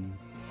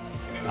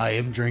 I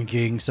am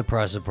drinking,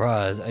 surprise,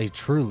 surprise, a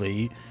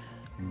Truly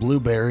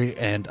blueberry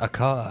and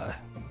acai.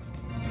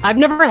 I've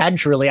never had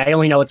Truly. I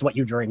only know it's what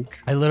you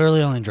drink. I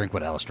literally only drink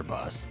what Alistair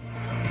buys.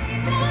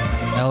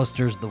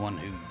 Alistair's the one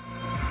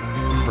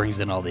who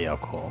brings in all the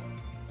alcohol.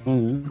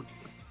 Mm.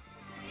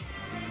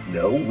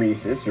 No,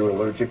 Reese's, you're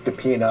allergic to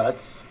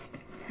peanuts.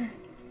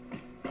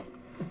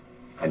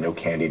 And no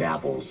candied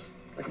apples.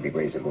 There could be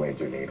razor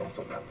blades or needles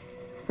in them.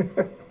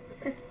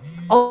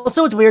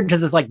 Also, it's weird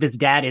because it's like this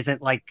dad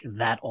isn't like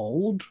that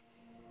old.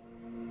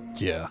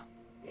 Yeah.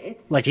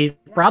 Like he's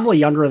probably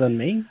younger than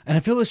me. And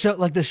I feel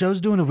the show's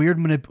doing a weird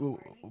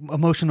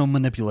emotional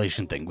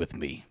manipulation thing with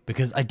me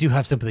because I do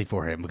have sympathy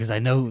for him because I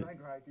know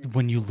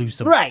when you lose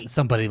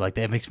somebody like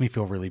that, it makes me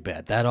feel really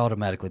bad. That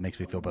automatically makes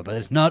me feel bad, but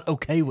it's not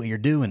okay what you're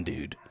doing,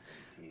 dude.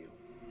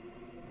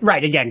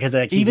 Right, again, because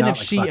even if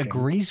she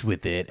agrees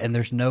with it and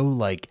there's no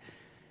like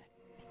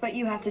But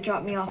you have to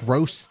drop me off.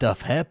 gross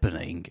stuff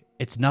happening,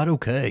 it's not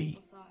okay.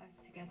 Saw us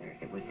together,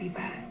 it would be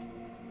bad.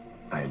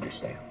 I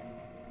understand.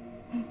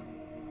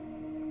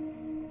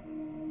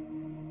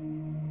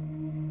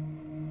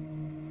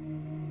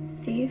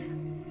 Steve?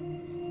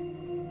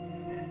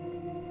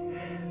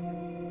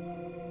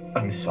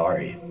 I'm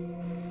sorry.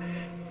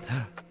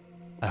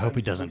 I hope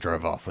he doesn't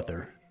drive off with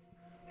her.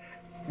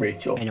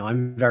 Rachel. I know,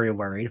 I'm very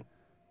worried.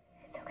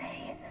 It's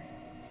okay.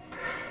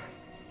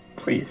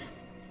 Please.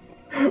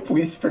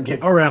 Please forgive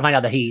me. Or we're gonna find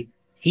out that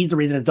he's the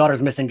reason his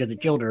daughter's missing because he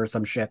killed her or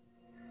some shit.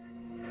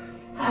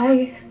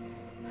 I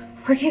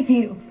forgive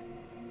you.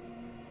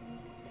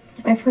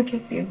 I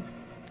forgive you.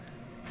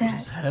 What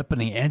is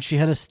happening? And she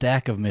had a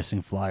stack of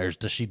missing flyers.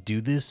 Does she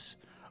do this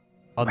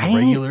on Right? the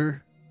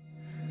regular?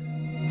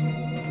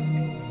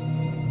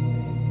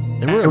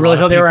 There were I really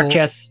thought they were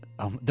just.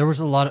 There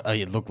was a lot of.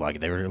 It looked like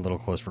they were a little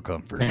close for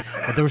comfort,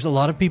 but there was a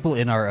lot of people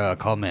in our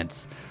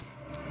comments,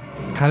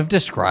 kind of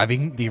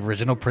describing the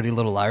original Pretty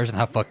Little Liars and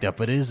how fucked up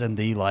it is, and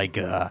the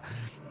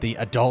the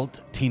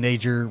adult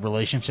teenager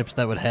relationships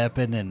that would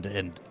happen,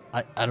 and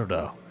I don't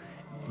know.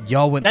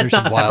 Y'all went through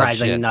some wild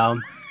shit. No.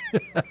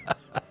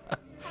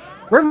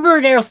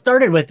 Riverdale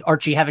started with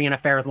Archie having an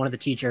affair with one of the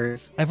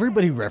teachers.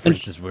 Everybody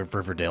references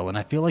Riverdale, and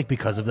I feel like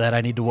because of that,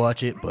 I need to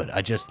watch it. But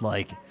I just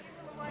like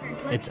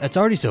it's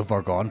already so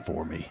far gone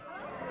for me.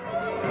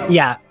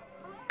 Yeah,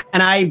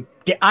 and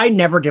I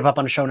never give up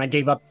on a show, and I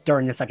gave up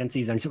during the second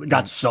season. So it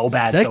got so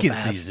bad. Second so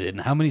fast. season.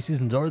 How many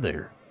seasons are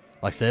there?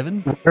 Like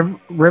 7?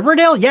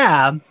 Riverdale,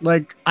 yeah.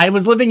 Like I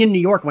was living in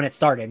New York when it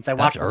started, so I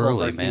watched That's the whole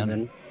early, first man.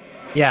 season.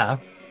 Yeah.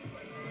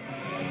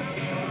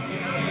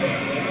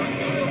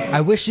 I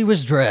wish she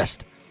was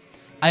dressed.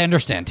 I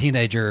understand,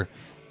 teenager,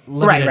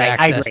 limited Right, I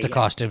access agree, to yeah.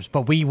 costumes,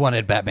 but we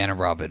wanted Batman and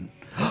Robin.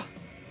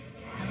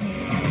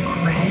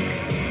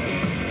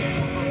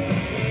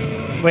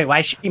 Wait, why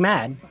is she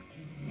mad?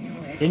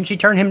 Didn't she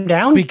turn him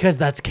down? Because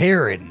that's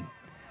Karen.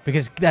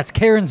 Because that's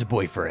Karen's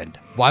boyfriend.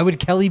 Why would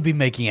Kelly be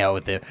making out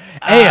with him?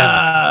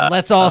 And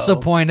let's also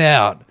point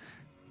out,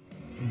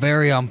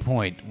 very on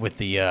point with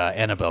the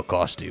Annabelle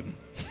costume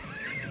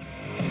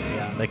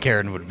that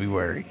Karen would be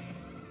wearing.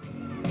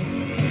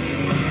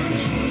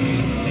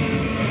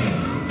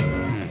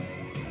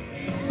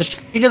 Does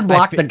she just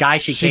block the guy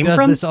she came from? She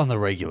does this on the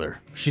regular.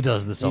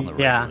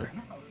 Yeah.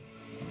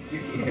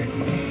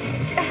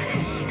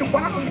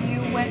 Wow,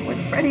 you went with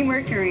Freddie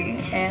Mercury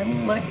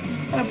and look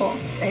incredible.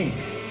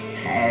 Thanks.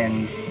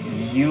 And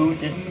you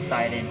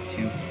decided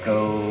to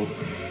go...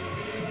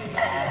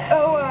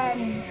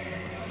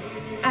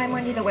 I'm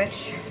Wendy the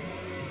Witch.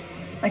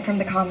 Like from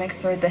the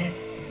comics or the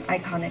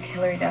iconic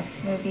Hilary Duff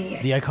movie.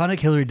 The iconic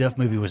Hilary Duff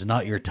movie was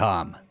not your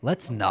Tom.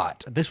 Let's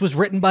not. This was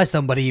written by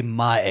somebody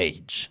my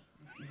age.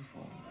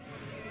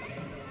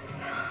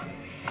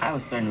 I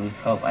was starting to lose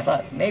hope. I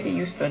thought maybe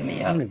you stood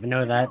me I up. don't even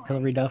know that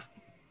Hilary Duff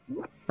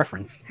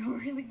reference. I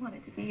really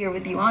wanted to be here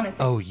with you,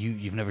 honestly. Oh,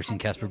 you've never seen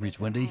Casper Meets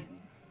Wendy?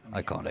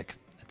 Iconic.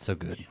 It's so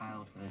good.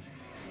 Childhood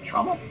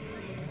trauma?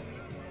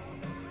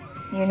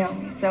 You know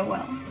me so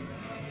well.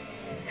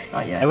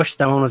 Not yet. I wish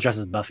someone was dressed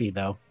as Buffy,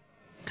 though.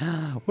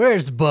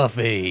 Where's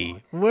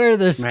Buffy? Where are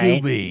the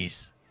Right?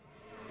 Scoobies?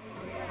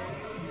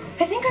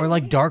 I think Or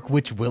like Dark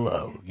Witch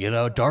Willow. You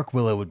know, Dark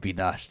Willow would be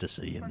nice to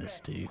see in this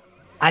too.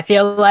 I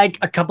feel like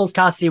a couple's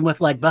costume with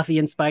like Buffy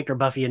and Spike or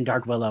Buffy and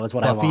Dark Willow is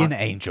what I want. Buffy and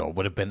Angel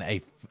would have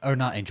been or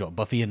not Angel,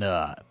 Buffy and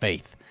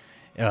Faith.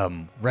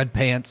 Red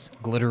pants,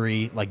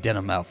 glittery, like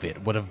denim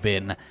outfit would have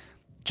been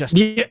just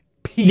The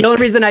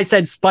only reason I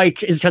said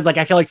Spike is because like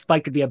I feel like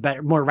Spike could be a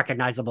better, more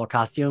recognizable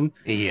costume.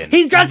 Ian.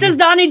 He's dressed as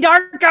Donnie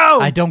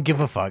Darko. I don't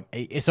give a fuck.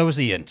 So is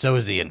Ian. So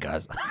is Ian,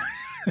 guys.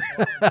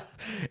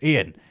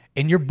 Ian,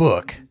 in your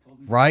book,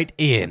 write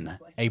in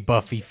a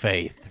Buffy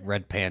Faith,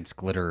 red pants,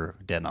 glitter,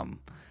 denim,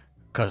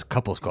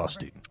 couple's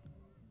costume.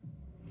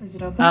 Is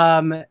it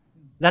open?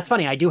 That's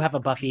funny. I do have a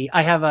Buffy.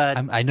 I have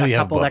a. I know you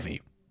have couple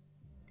Buffy.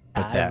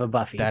 But I have a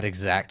Buffy. That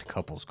exact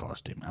couple's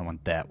costume. I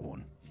want that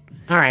one.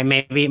 All right,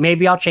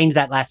 maybe I'll change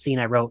that last scene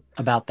I wrote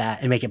about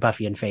that and make it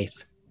Buffy and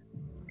Faith.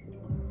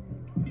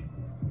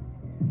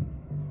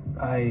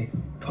 I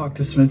talked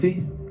to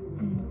Smithy.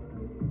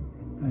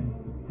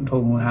 I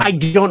told him what I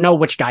happened. don't know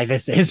which guy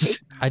this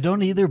is. I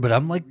don't either, but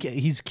I'm like,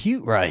 he's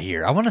cute right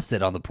here. I want to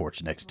sit on the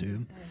porch next to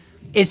him.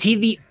 Is he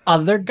the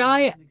other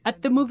guy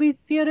at the movie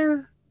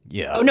theater?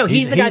 Yeah. Oh no,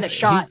 he's the guy that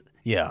shot.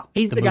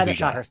 He's the guy movie that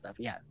shot her stuff.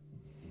 Yeah.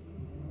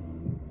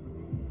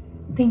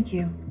 Thank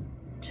you,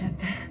 Chip.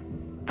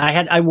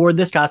 I wore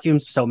this costume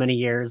so many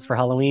years for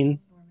Halloween.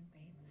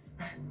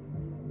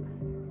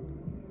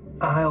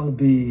 I'll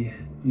be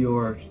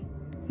your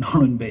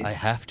Norman Bates. I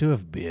have to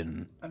have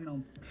been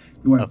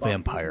a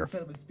vampire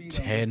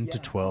 10 to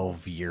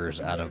 12 years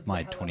out of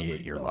my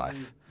 28-year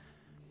life.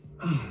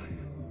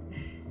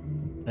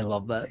 I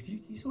love that.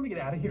 You just want to get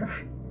out of here?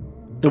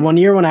 The one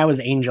year when I was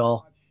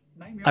Angel,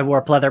 I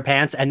wore pleather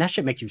pants, and that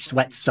shit makes you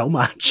sweat so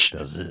much.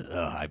 Does it?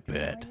 Oh, I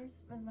bet.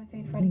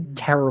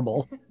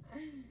 Terrible.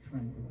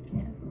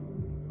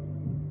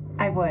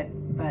 I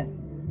would, but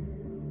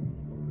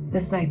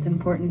this night's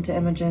important to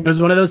Imogen. It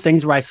was one of those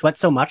things where I sweat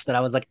so much that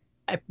I was like,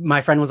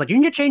 my friend was like, "You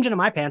can get changed into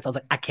my pants." I was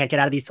like, "I can't get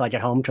out of these till I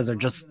get home because they're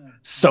just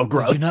so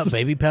gross." Did you not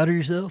baby powder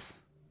yourself?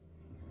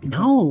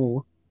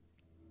 No,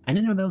 I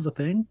didn't know that was a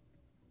thing.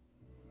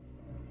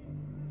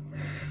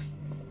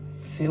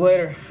 See you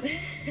later.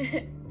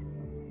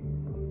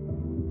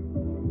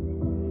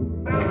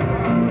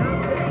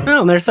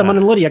 Oh, there's someone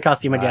in Lydia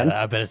costume again.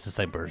 I bet it's the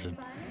same person.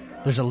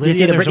 There's a You see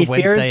Lydia, the there's a Britney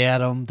Spears? Wednesday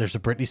Adam, there's a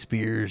Britney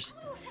Spears,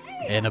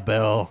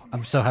 Annabelle.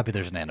 I'm so happy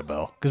there's an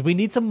Annabelle because we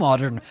need some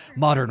modern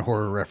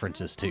horror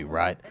references too,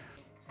 right?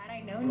 Had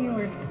I known you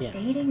were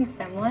dating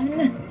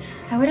someone,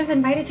 I would have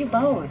invited you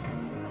both.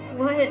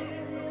 What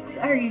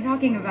are you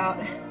talking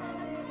about?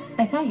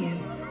 I saw you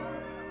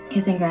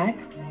kissing Greg.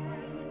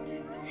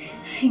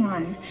 Hang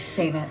on.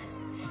 Save it.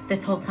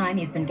 This whole time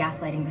you've been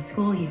gaslighting the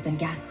school, you've been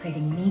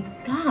gaslighting me.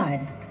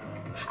 God,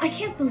 I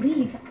can't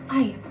believe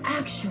I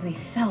actually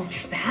felt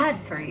bad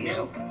for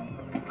you.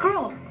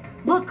 Girl,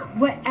 look,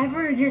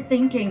 whatever you're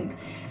thinking,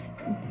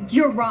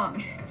 you're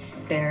wrong.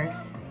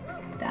 there's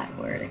that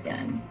word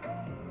again.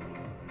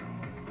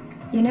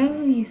 You know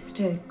who used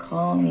to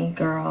call me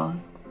girl?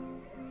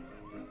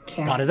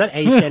 Karen. God, is that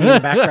A standing in the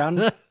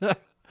background? What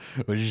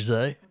did you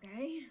say?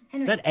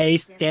 Is that A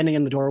standing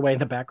in the doorway in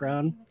the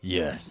background?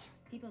 Yes.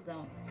 People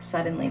don't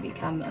suddenly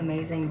become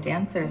amazing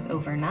dancers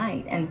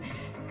overnight, and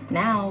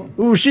now...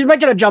 Ooh, she's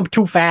making a jump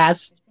too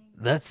fast.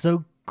 That's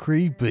so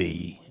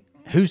creepy.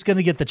 Who's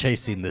gonna get the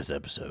chase scene this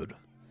episode?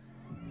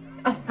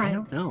 A friend. I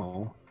don't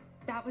know.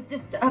 That was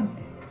just a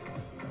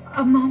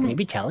moment.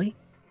 Maybe Kelly?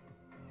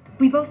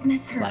 We both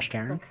miss her. Slash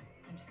Karen? Look,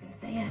 I'm just gonna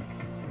say it.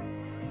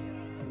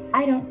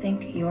 I don't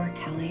think you're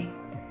Kelly.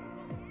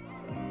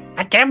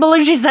 I can't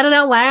believe she said it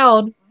out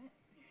loud.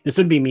 This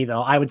would be me,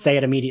 though. I would say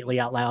it immediately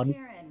out loud.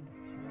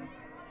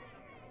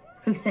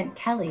 Who sent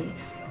Kelly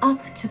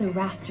up to the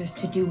rafters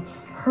to do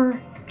her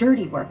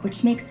dirty work,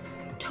 which makes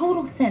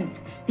total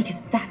sense because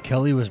that's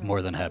Kelly was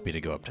more than happy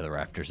to go up to the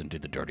rafters and do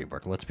the dirty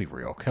work. Let's be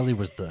real. Kelly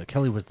was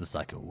the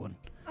psycho one.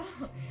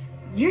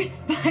 you're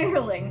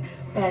spiraling.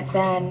 But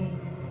then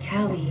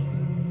Kelly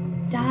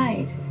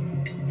died.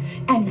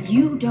 And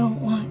you don't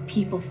want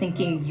people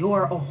thinking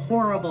you're a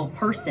horrible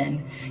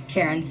person,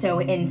 Karen. So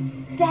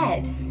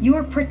instead,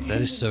 you're pretending.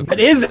 That is so It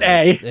creepy. is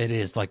A. It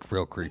is like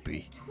real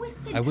creepy.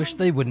 I wish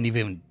they wouldn't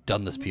even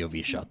done this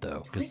POV shot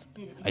though, because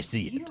I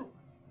see it.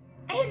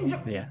 And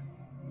Yeah.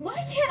 why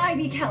can't I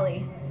be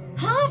Kelly?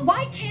 Huh?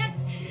 Why can't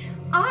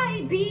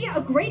I be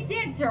a great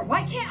dancer?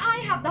 Why can't I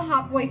have the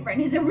hot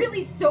boyfriend? Is it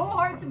really so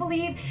hard to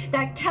believe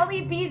that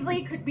Kelly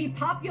Beasley could be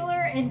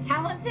popular and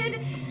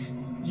talented?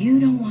 You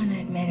don't want to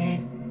admit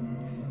it.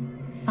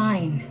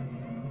 Fine.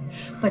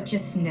 But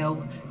just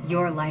know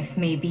your life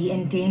may be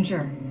in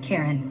danger,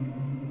 Karen.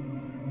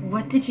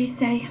 What did you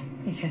say?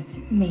 Because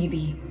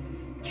maybe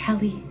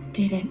Kelly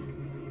didn't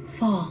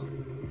fall.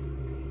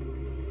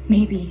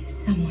 Maybe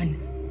someone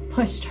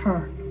pushed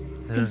her.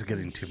 This is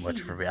getting too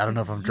much for me. I don't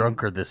know if I'm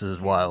drunk or this is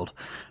wild.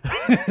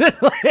 There's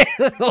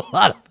a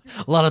lot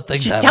of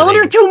things She's happening. telling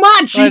her too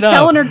much. She's I know.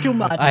 telling her too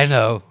much. I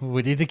know.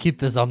 We need to keep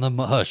this on the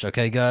hush,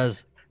 okay,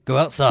 guys? Go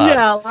outside.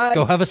 Yeah,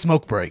 Go have a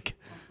smoke break.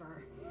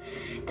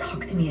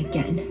 Talk to me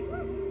again.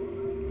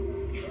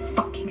 You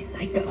fucking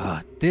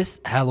psycho. This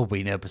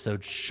Halloween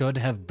episode should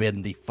have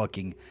been the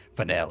fucking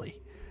finale.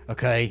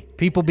 Okay?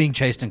 People being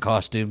chased in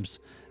costumes.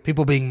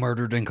 People being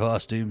murdered in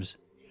costumes.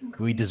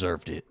 We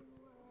deserved it.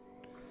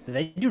 Do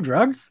they do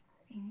drugs?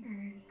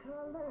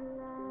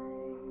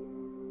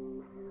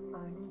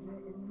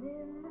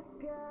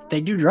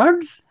 They do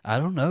drugs? I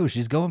don't know.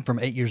 She's going from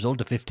 8 years old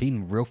to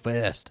 15 real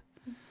fast.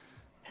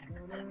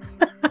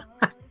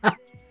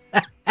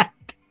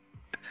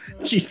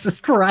 Jesus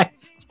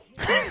Christ.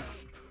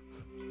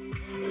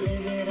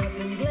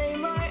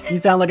 You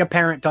sound like a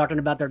parent talking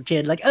about their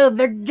kid, like, oh,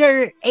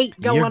 they're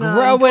 8 going on. You're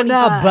growing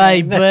up,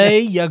 25.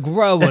 baby. You're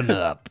growing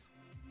up.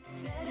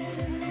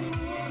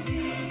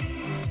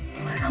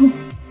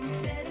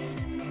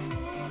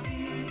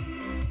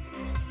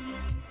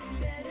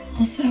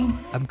 Also,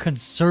 I'm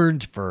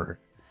concerned for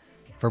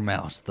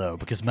Mouse though,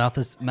 because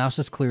Mouse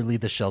is clearly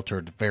the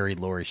sheltered, very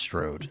Laurie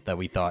Strode that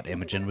we thought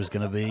Imogen was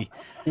gonna be.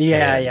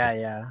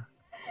 Yeah.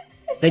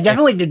 They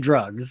definitely did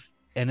drugs.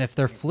 And if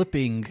they're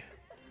flipping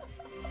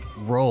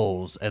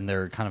roles and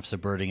they're kind of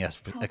subverting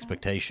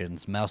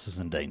expectations, Mouse is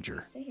in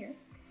danger.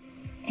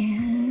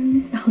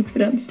 and I'll go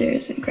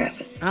downstairs and grab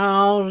us.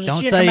 Oh,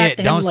 Don't shit, say come back it.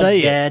 to him, Don't like, say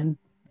it. dead.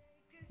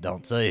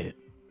 Don't say it.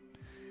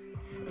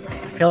 I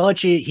feel like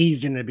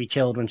he's gonna be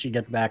killed when she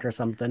gets back or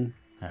something.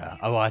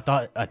 I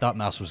thought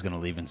Mouse was gonna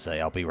leave and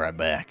say, "I'll be right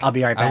back." I'll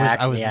be right back.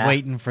 I was yeah.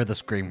 waiting for the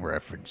Scream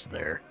reference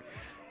there.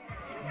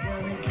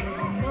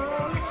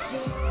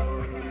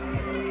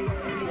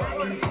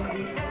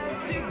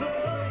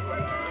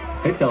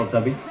 Hey,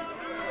 Teletubby.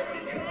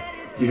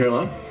 You here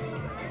alone?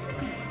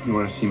 You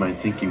want to see my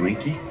Tinky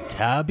Winky?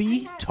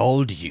 Tabby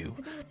told you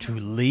to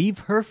leave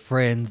her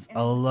friends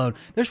alone.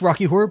 There's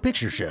Rocky Horror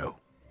Picture Show.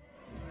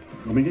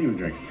 Let me get you a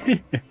drink.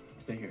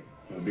 Stay here.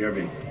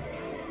 BRB.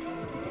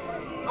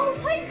 Oh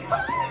my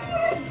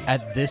god!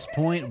 At this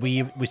point,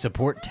 we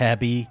support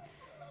Tabby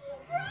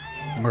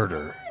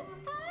murder.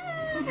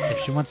 If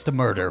she wants to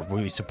murder,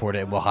 we support it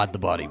and we'll hide the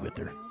body with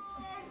her.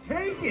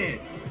 Take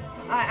it.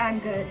 I'm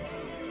good.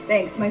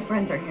 Thanks, my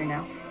friends are here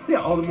now. Yeah,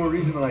 all the more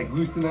reason to like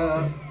loosen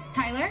up.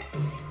 Tyler?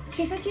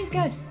 She said she's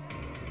good.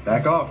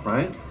 Back off,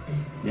 Ryan.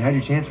 You had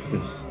your chance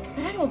with this.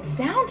 Settle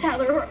down,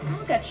 Tyler, or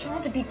I'll get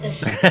Sean to beat the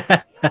shit.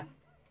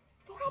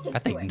 I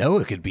think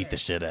Noah could beat the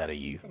shit out of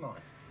you.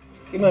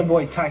 Give my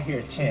boy Ty here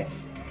a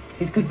chance.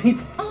 He's good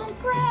people. Oh,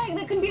 Greg,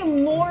 that could be a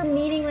more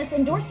meaningless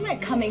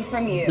endorsement coming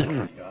from you.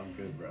 I'm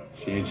good, bro.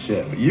 She ain't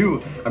shit. But you're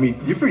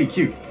pretty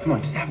cute. Come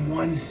on, just have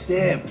one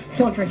sip.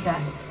 Don't drink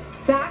that.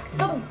 Back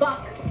the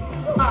buck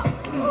up.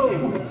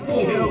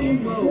 Chill.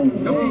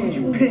 Don't be such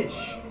a pitch.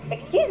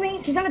 Excuse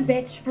me, she's not a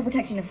bitch for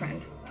protecting a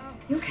friend.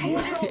 You okay?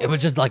 It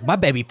was just like, my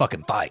baby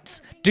fucking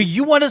fights. Do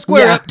you want to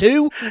square up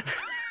too?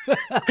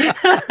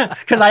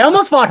 Because I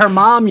almost fought her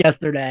mom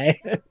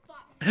yesterday.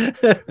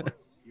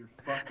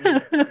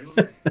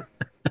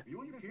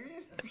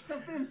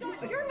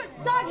 Your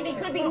misogyny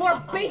could be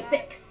more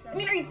basic. I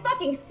mean, are you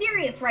fucking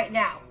serious right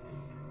now?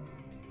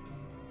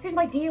 Here's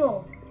my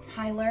deal,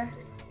 Tyler.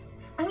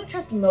 I don't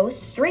trust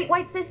most straight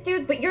white cis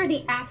dudes, but you're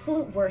the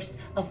absolute worst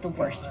of the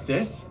worst.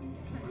 Sis?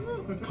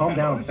 Calm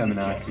down,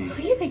 feminazi.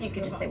 You think you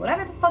can just say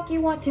whatever the fuck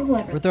you want to,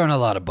 whoever. We're throwing a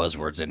lot of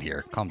buzzwords in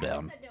here. Calm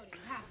down.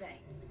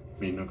 I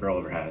mean, no girl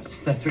ever has.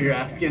 That's what you're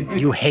asking.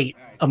 You hate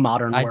a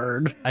modern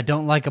word. I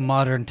don't like a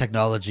modern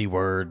technology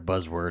word,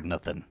 buzzword,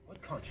 nothing.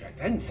 Contract.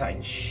 I didn't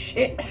sign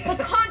shit. The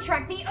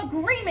contract, the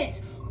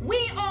agreement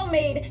we all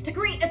made to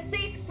create a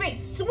safe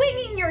space,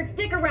 swinging your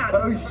dick around.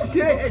 Oh,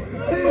 shit.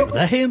 Was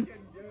that him?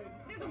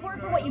 There's a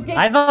word for what you did.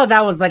 I thought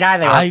that was the guy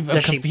I'm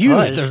that she confused.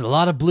 pushed. There's a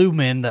lot of blue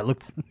men that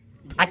look.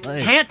 I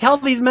can't tell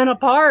these men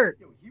apart.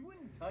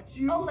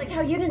 Oh, like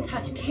how you didn't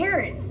touch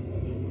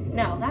Karen.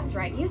 No, that's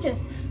right. You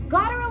just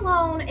got her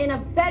alone in a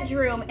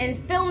bedroom and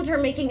filmed her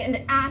making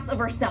an ass of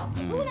herself.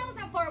 Who knows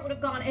how far it would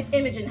have gone if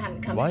Imogen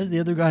hadn't come Why in. is the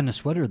other guy in a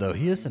sweater, though?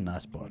 He is a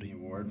nice body.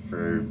 Award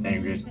for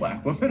angriest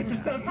black woman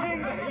or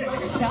something.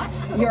 Shut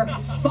your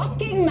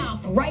fucking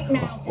mouth right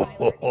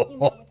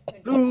now,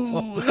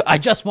 I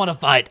just want to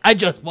fight. I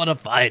just want to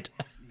fight.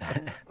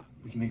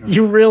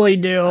 You really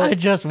do. I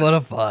just want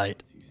to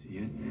fight.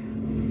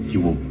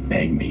 You will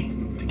beg me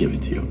to give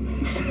it to you.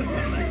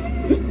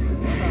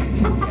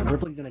 Yeah,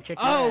 Ripley's gonna kick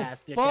your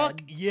ass. Oh,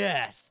 fuck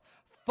yes.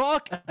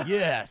 Fuck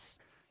yes.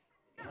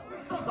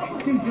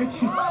 Dude, that shit's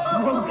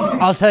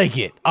broken. I'll take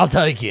it. I'll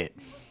take it.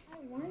 I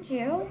warned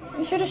you.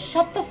 You should have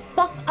shut the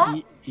fuck up.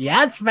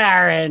 Yes,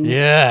 Baron.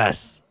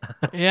 Yes.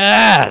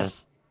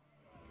 Yes.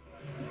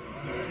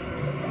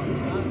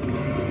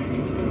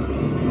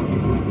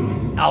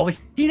 Oh,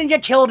 he didn't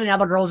get killed, and now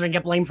the girls are gonna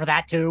get blamed for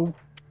that too.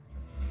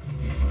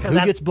 Who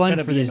gets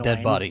blamed for these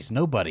dead bodies?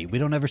 Nobody. We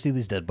don't ever see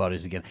these dead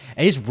bodies again.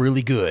 A's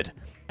really good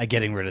at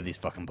getting rid of these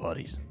fucking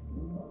bodies.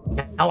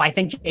 No, I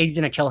think A's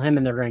gonna kill him,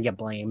 and they're gonna get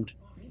blamed.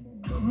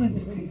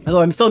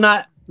 Although I'm still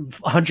not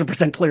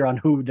 100% clear on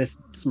who this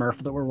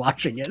Smurf that we're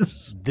watching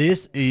is.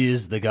 This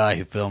is the guy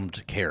who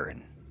filmed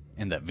Karen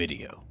in that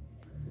video.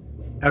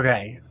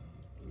 Okay.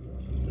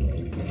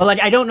 But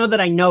like, I don't know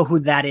that I know who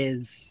that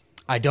is.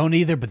 I don't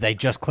either, but they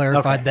just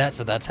clarified that,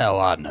 so that's how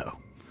I know.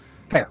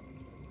 Fair.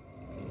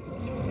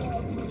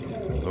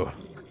 Ugh.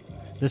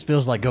 This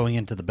feels like going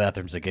into the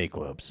bathrooms at gay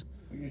clubs.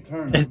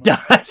 It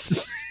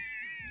does.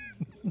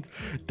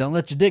 Don't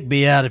let your dick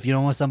be out if you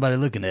don't want somebody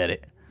looking at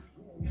it.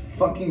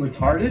 Fucking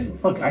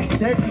retarded? Look, I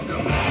said.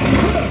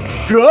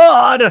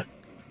 God!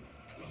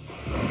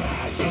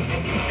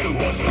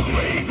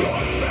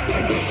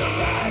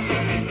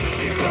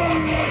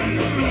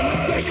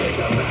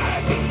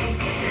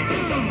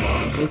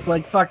 It's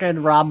like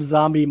fucking Rob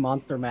Zombie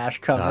Monster Mash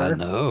cover. I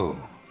know.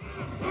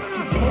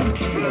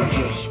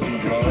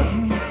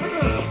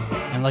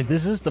 And like,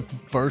 this is the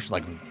first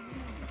like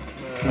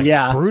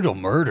yeah, brutal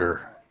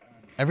murder.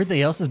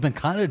 Everything else has been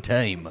kind of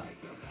tame.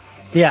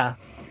 Yeah.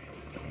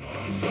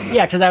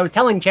 Yeah, because I was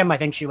telling Kim I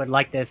think she would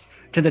like this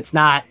because it's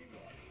not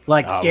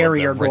like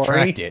scary or gory.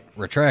 Retract it.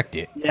 Retract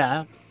it.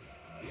 Yeah.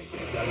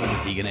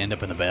 Is he gonna end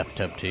up in the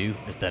bathtub too?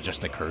 Is that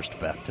just a cursed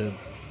bathtub?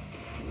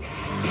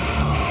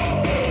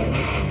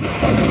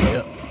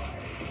 Yep.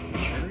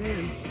 Sure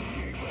is.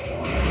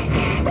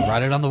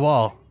 Write it on the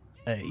wall.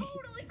 Hey.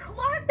 Totally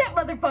clogged that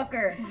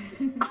motherfucker.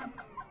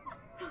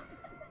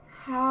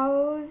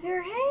 How's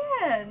your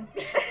hand?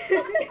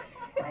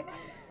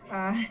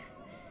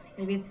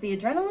 Maybe it's the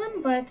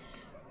adrenaline, but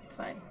it's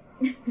fine.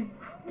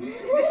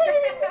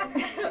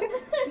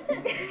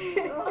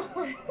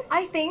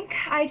 I think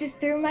I just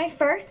threw my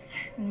first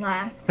and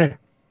last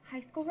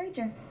high school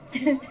rager.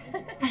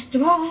 First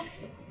of all,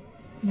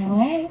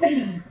 no.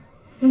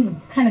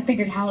 Kind of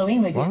figured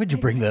Halloween would be. Why would you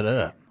bring that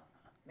up?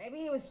 Maybe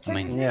he was I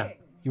mean, yeah,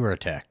 you were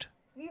attacked.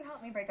 You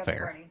help me break up Fair.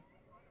 the party.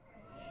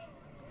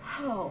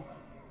 Oh,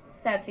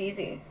 that's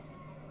easy.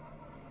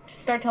 Just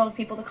start telling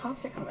people the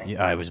cops are coming.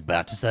 Yeah, I was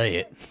about to say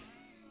it.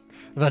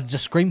 But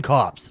just scream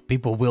cops.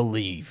 People will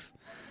leave.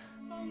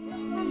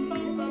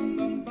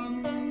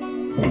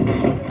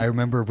 I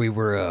remember we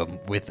were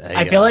with a.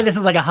 I feel like this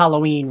is like a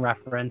Halloween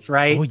reference,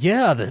 right? Well,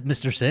 yeah, the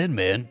Mr.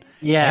 Sandman.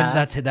 Yeah.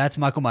 And that's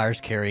Michael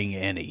Myers carrying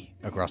Annie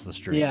across the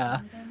street.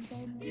 Yeah.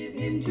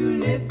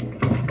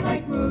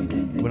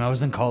 When I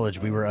was in college,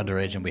 we were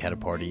underage and we had a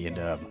party, and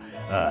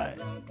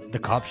the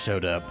cops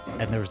showed up,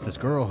 and there was this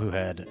girl who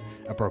had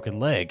a broken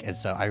leg, and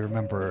so I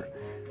remember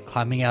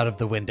climbing out of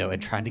the window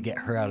and trying to get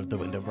her out of the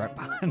window right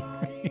behind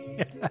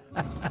me.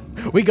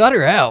 We got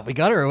her out. We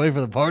got her away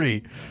from the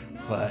party,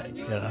 but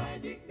you know,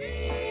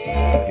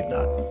 let's get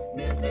not.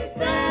 Mr.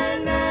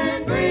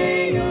 Sandman,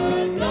 bring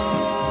us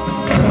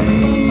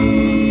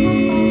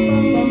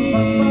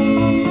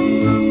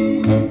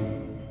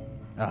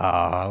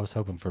I was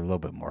hoping for a little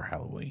bit more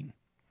Halloween.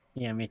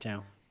 Yeah, me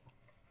too.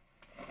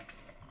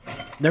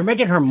 They're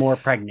making her more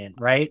pregnant,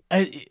 right?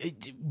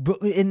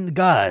 And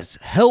guys,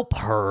 help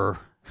her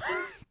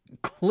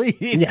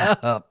clean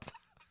up.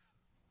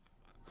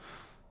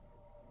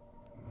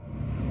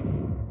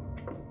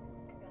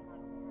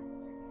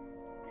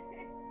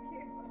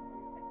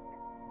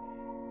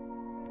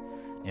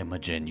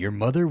 Imogen, your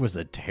mother was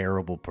a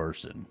terrible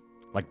person.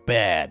 Like,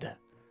 bad.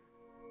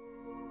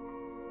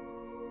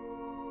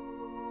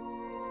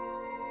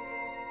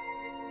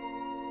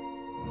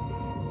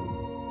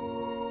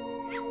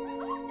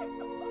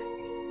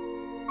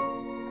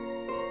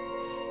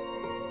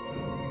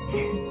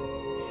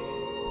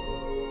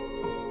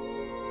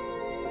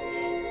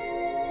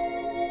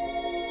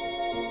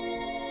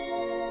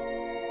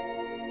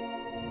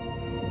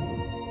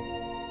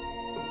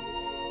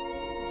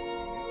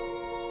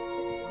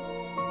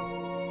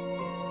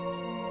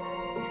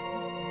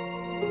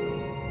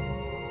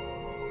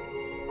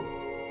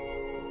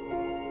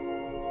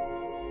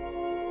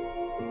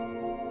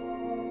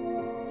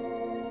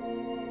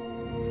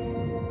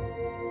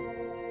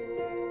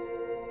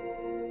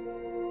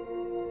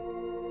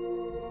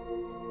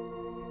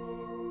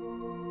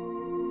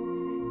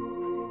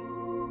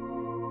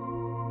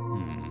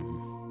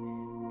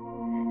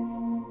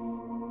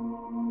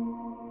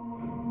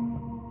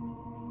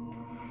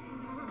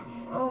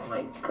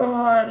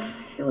 God. I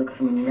feel like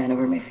someone ran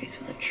over my face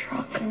with a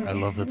truck. I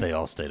love that they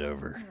all stayed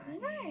over.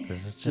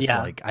 This is just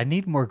like, I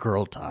need more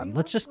girl time.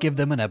 Let's just give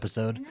them an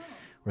episode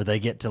where they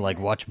get to like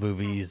watch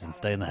movies and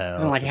stay in the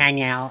house. And like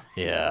hang out.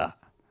 Yeah.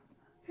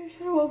 You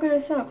should have woken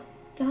us up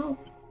to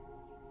help.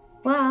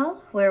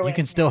 Well, we're You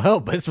can still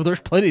help, but there's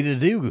plenty to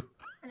do.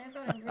 And I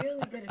thought I'm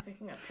really good at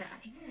picking up trash.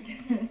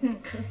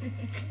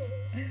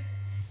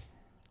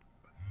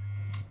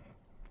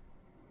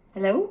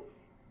 Hello?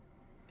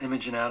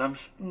 Imogen Adams?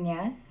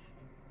 Yes.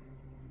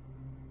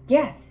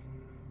 Yes.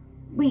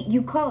 Wait,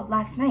 you called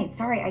last night.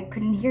 Sorry, I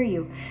couldn't hear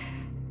you.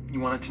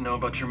 You wanted to know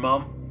about your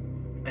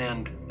mom?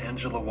 And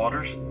Angela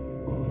Waters?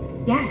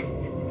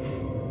 Yes.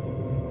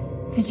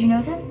 Did you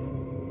know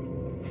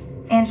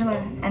them? Angela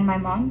and my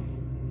mom?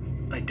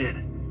 I did.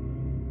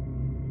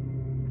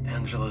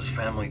 Angela's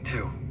family,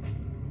 too.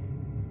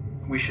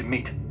 We should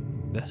meet.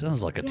 That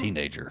sounds like a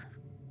teenager.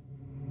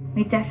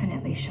 We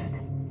definitely should.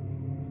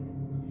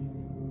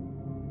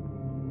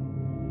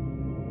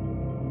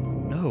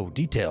 No,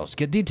 details.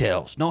 Get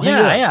details. No, hang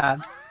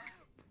up.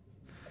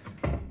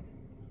 Yeah.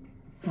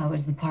 How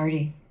was the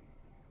party?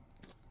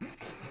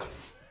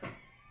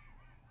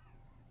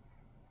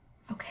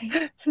 Okay.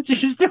 Did you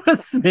just do a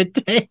Smith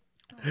take?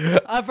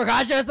 I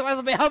forgot she was supposed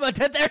to be home at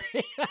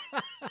 10:30.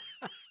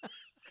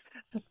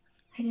 I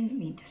didn't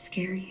mean to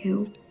scare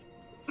you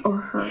or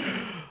her.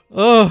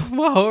 Oh,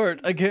 my heart.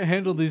 I can't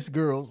handle these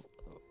girls.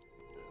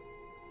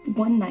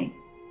 One night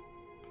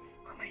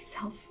for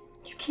myself.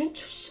 You can't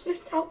just shut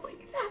us out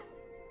like that.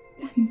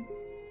 I'm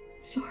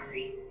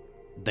sorry.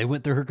 They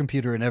went through her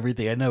computer and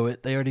everything. I know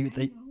it.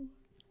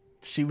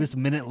 She was a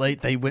minute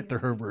late. They went through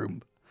her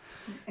room.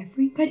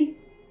 Everybody.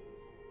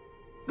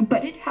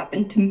 But it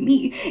happened to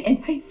me,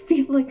 and I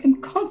feel like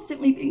I'm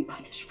constantly being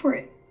punished for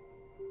it.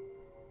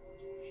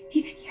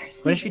 Even years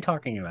later. What is she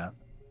talking about?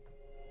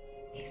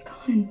 He's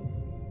gone.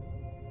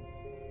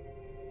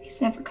 He's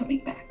never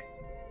coming back.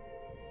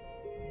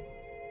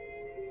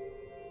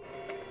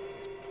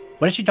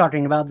 What is she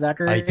talking about,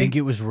 Zachary? I think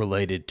it was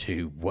related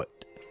to what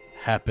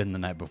happened the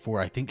night before.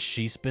 I think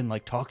she's been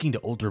like talking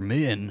to older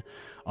men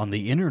on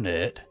the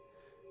internet,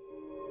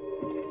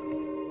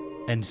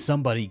 and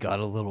somebody got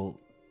a little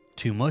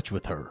too much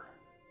with her.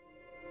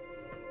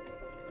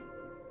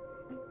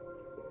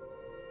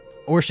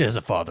 Or she has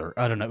a father.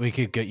 I don't know. We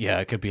could go, yeah,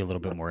 it could be a little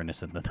bit more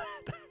innocent than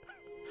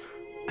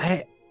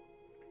that.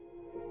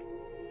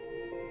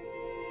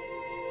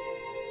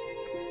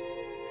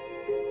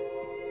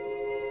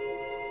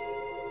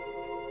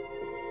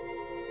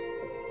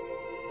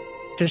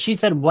 Because she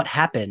said, what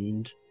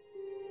happened?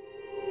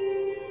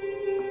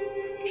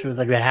 She was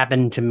like, that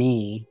happened to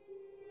me.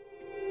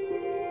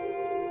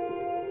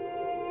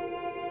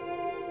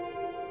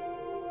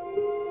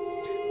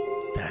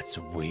 That's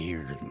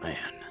weird, man.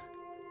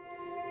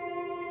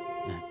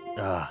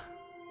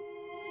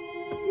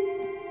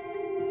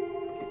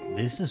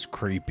 This is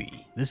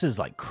creepy. This is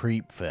like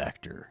creep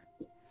factor.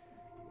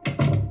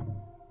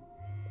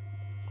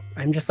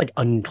 I'm just like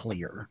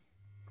unclear.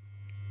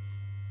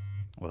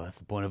 Well, that's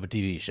the point of a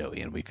TV show,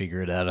 Ian. We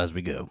figure it out as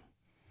we go.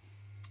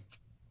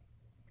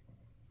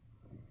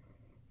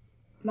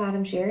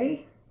 Madam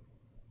Sherry?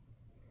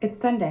 It's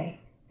Sunday.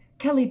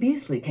 Kelly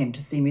Beasley came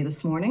to see me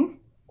this morning.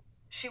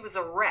 She was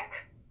a wreck.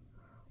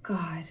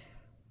 God.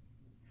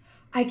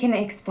 I can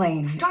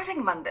explain.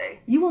 Starting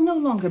Monday, you will no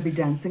longer be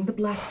dancing the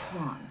Black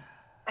Swan.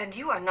 And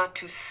you are not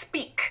to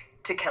speak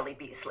to Kelly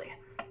Beasley.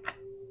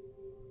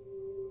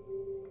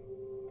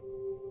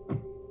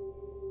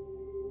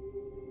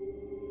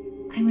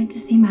 I went to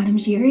see Madame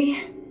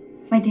Giry,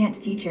 my dance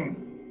teacher.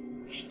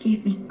 She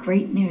gave me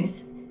great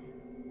news.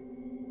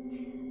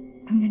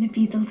 I'm gonna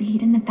be the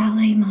lead in the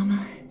ballet,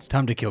 Mama. It's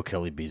time to kill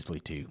Kelly Beasley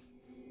too.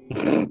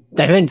 I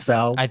think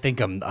so. I think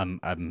I'm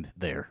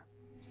there.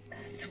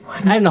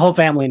 I think the whole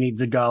family needs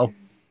to go.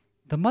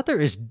 The mother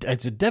is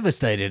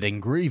devastated and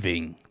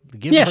grieving.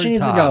 Give Yeah, her she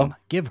needs to time. go.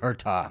 Give her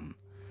time.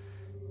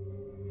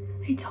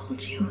 I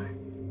told you.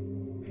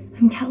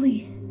 I'm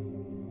Kelly.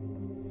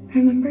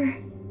 Remember?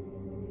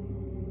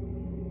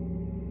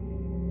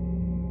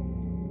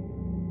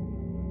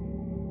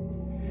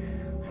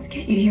 Let's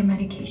get you your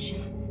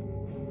medication.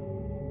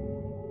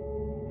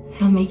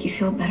 It'll make you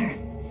feel better.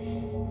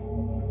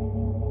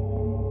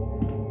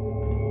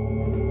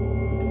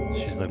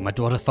 She's like, my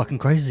daughter's fucking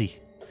crazy.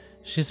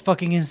 She's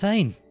fucking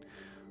insane.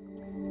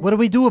 What do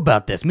we do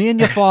about this? Me and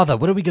your father,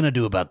 what are we gonna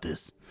do about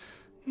this?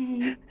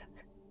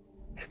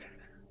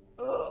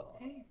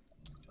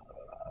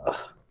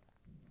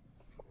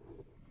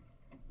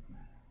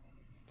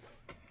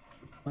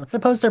 What's the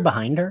poster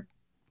behind her?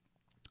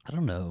 I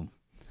don't know.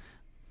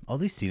 All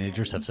these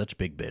teenagers have such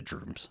big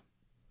bedrooms.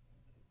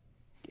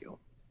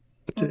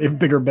 They have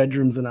bigger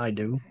bedrooms than I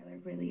do. Tyler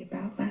really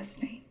about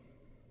last night.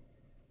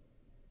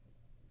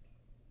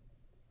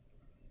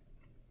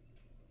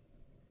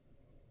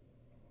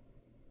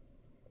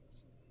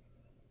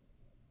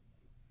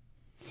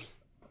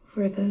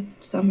 For the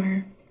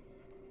summer,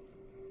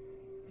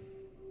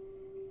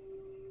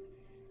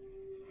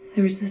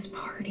 there was this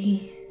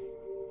party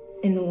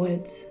in the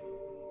woods.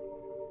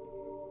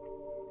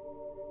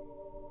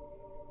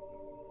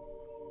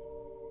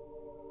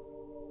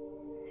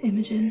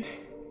 Imogen,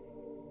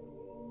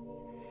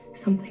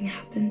 something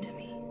happened to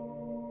me.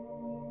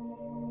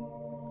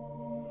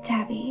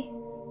 Tabby,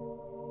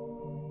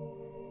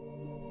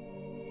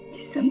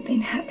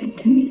 something happened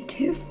to me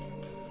too.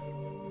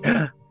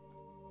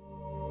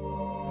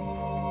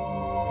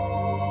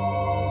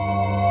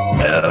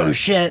 Oh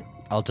shit.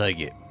 I'll take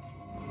it.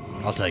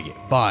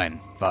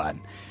 Fine.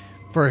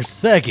 For a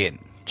second,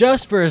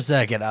 just for a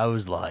second, I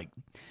was like,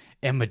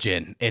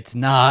 Imogen, it's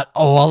not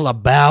all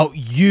about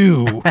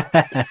you.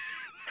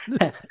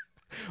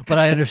 But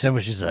I understand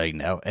what she's saying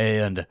now.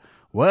 And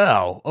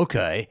wow,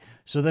 okay.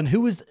 So then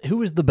who is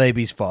the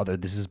baby's father?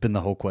 This has been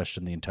the whole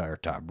question the entire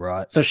time,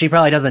 right? So she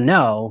probably doesn't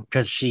know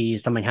because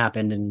something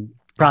happened and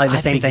probably the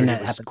same thing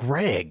that was happened.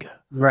 Greg.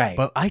 Right.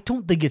 But I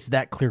don't think it's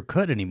that clear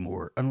cut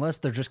anymore, unless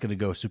they're just gonna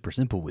go super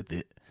simple with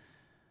it.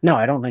 No,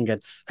 I don't think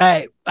it's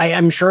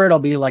I'm sure it'll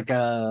be like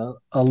a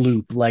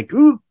loop, like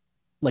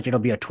it'll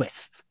be a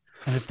twist.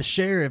 And if the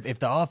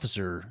sheriff,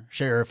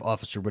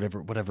 officer,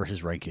 whatever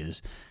his rank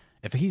is,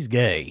 if he's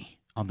gay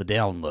on the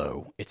down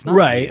low, it's not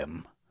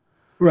him.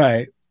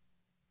 Right.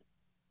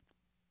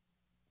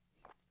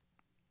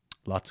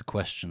 Lots of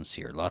questions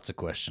here. That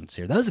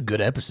was a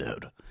good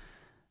episode.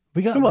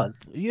 We got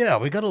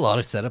a lot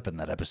of setup in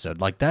that episode.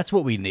 Like, that's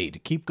what we need to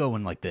keep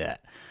going like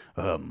that.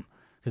 Because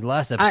the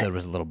last episode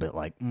was a little bit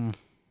like.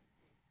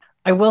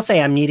 I will say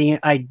I'm needing it.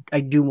 I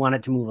do want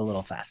it to move a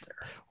little faster.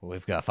 Well,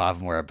 we've got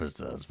 5 more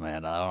episodes,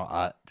 man.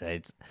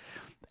 It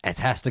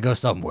has to go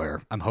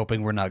somewhere. I'm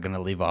hoping we're not going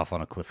to leave off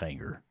on a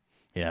cliffhanger,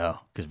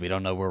 because we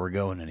don't know where we're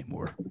going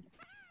anymore.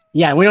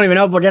 Yeah, we don't even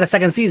know if we'll get a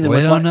second season.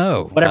 We don't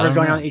know. Whatever's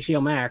going on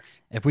HBO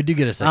Max. If we do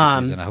get a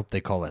second season, I hope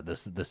they call it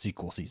the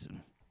sequel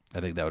season. I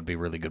think that would be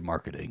really good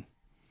marketing.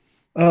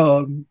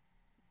 Yeah,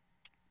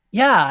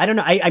 I don't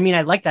know. I mean,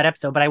 I like that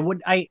episode, but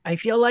I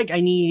feel like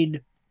I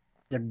need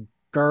the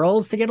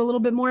girls to get a little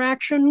bit more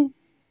action.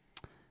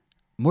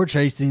 More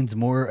chase scenes,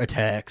 more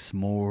attacks,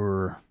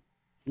 more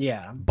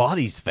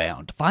bodies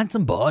found. Find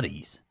some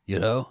bodies,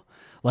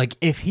 Like,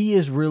 if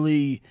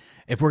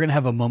we're going to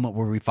have a moment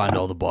where we find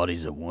all the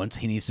bodies at once,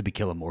 he needs to be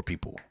killing more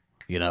people,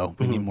 We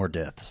need more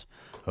deaths.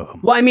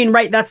 Well, I mean,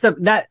 right,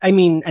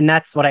 and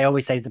that's what I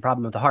always say is the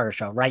problem with the horror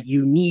show, right?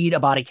 You need a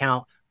body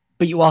count,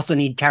 but you also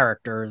need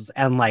characters,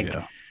 and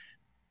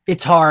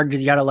it's hard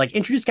because you got to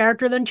introduce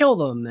character, then kill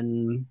them,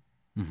 and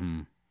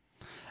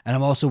And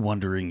I'm also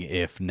wondering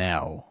if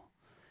now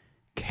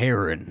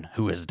Karen,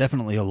 who is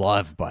definitely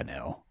alive by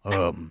now,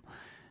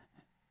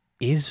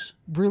 is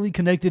really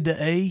connected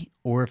to A,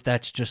 or if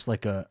that's just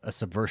like a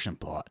subversion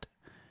plot.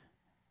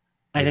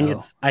 I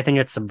think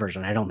it's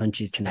subversion. I don't think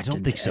she's connected. I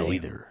don't think to so A.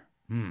 either.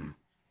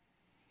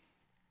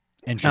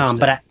 Interesting.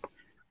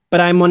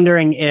 But I'm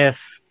wondering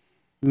if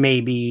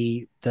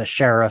maybe the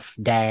sheriff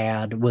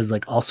dad was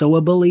also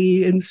a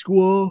bully in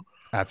school.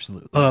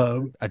 Absolutely.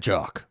 A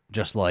jock,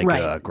 just like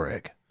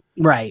Greg.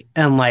 Right.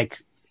 And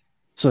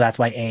so that's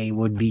why A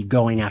would be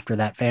going after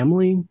that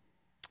family.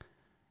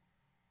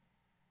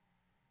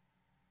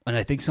 And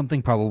I think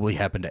something probably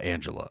happened to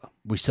Angela.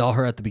 We saw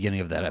her at the beginning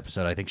of that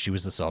episode. I think she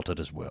was assaulted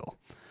as well.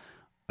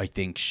 I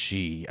think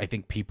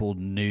people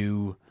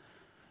knew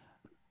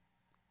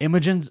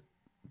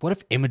what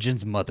if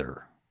Imogen's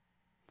mother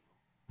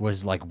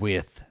was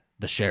with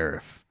the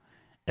sheriff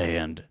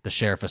and the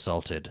sheriff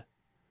assaulted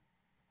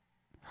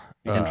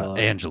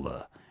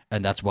Angela,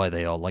 and that's why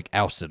they all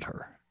ousted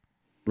her.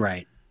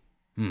 Right.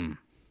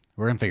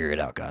 We're gonna figure it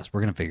out, guys.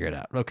 We're gonna figure it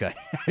out. Okay.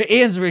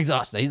 Ian's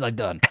exhausted. He's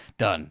done.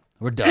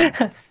 We're done.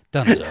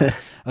 So.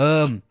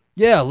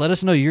 Yeah, let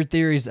us know your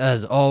theories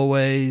as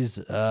always,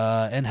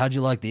 and how'd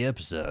you like the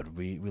episode?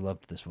 We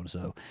loved this one,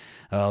 so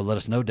let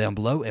us know down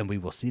below, and we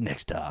will see you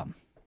next time.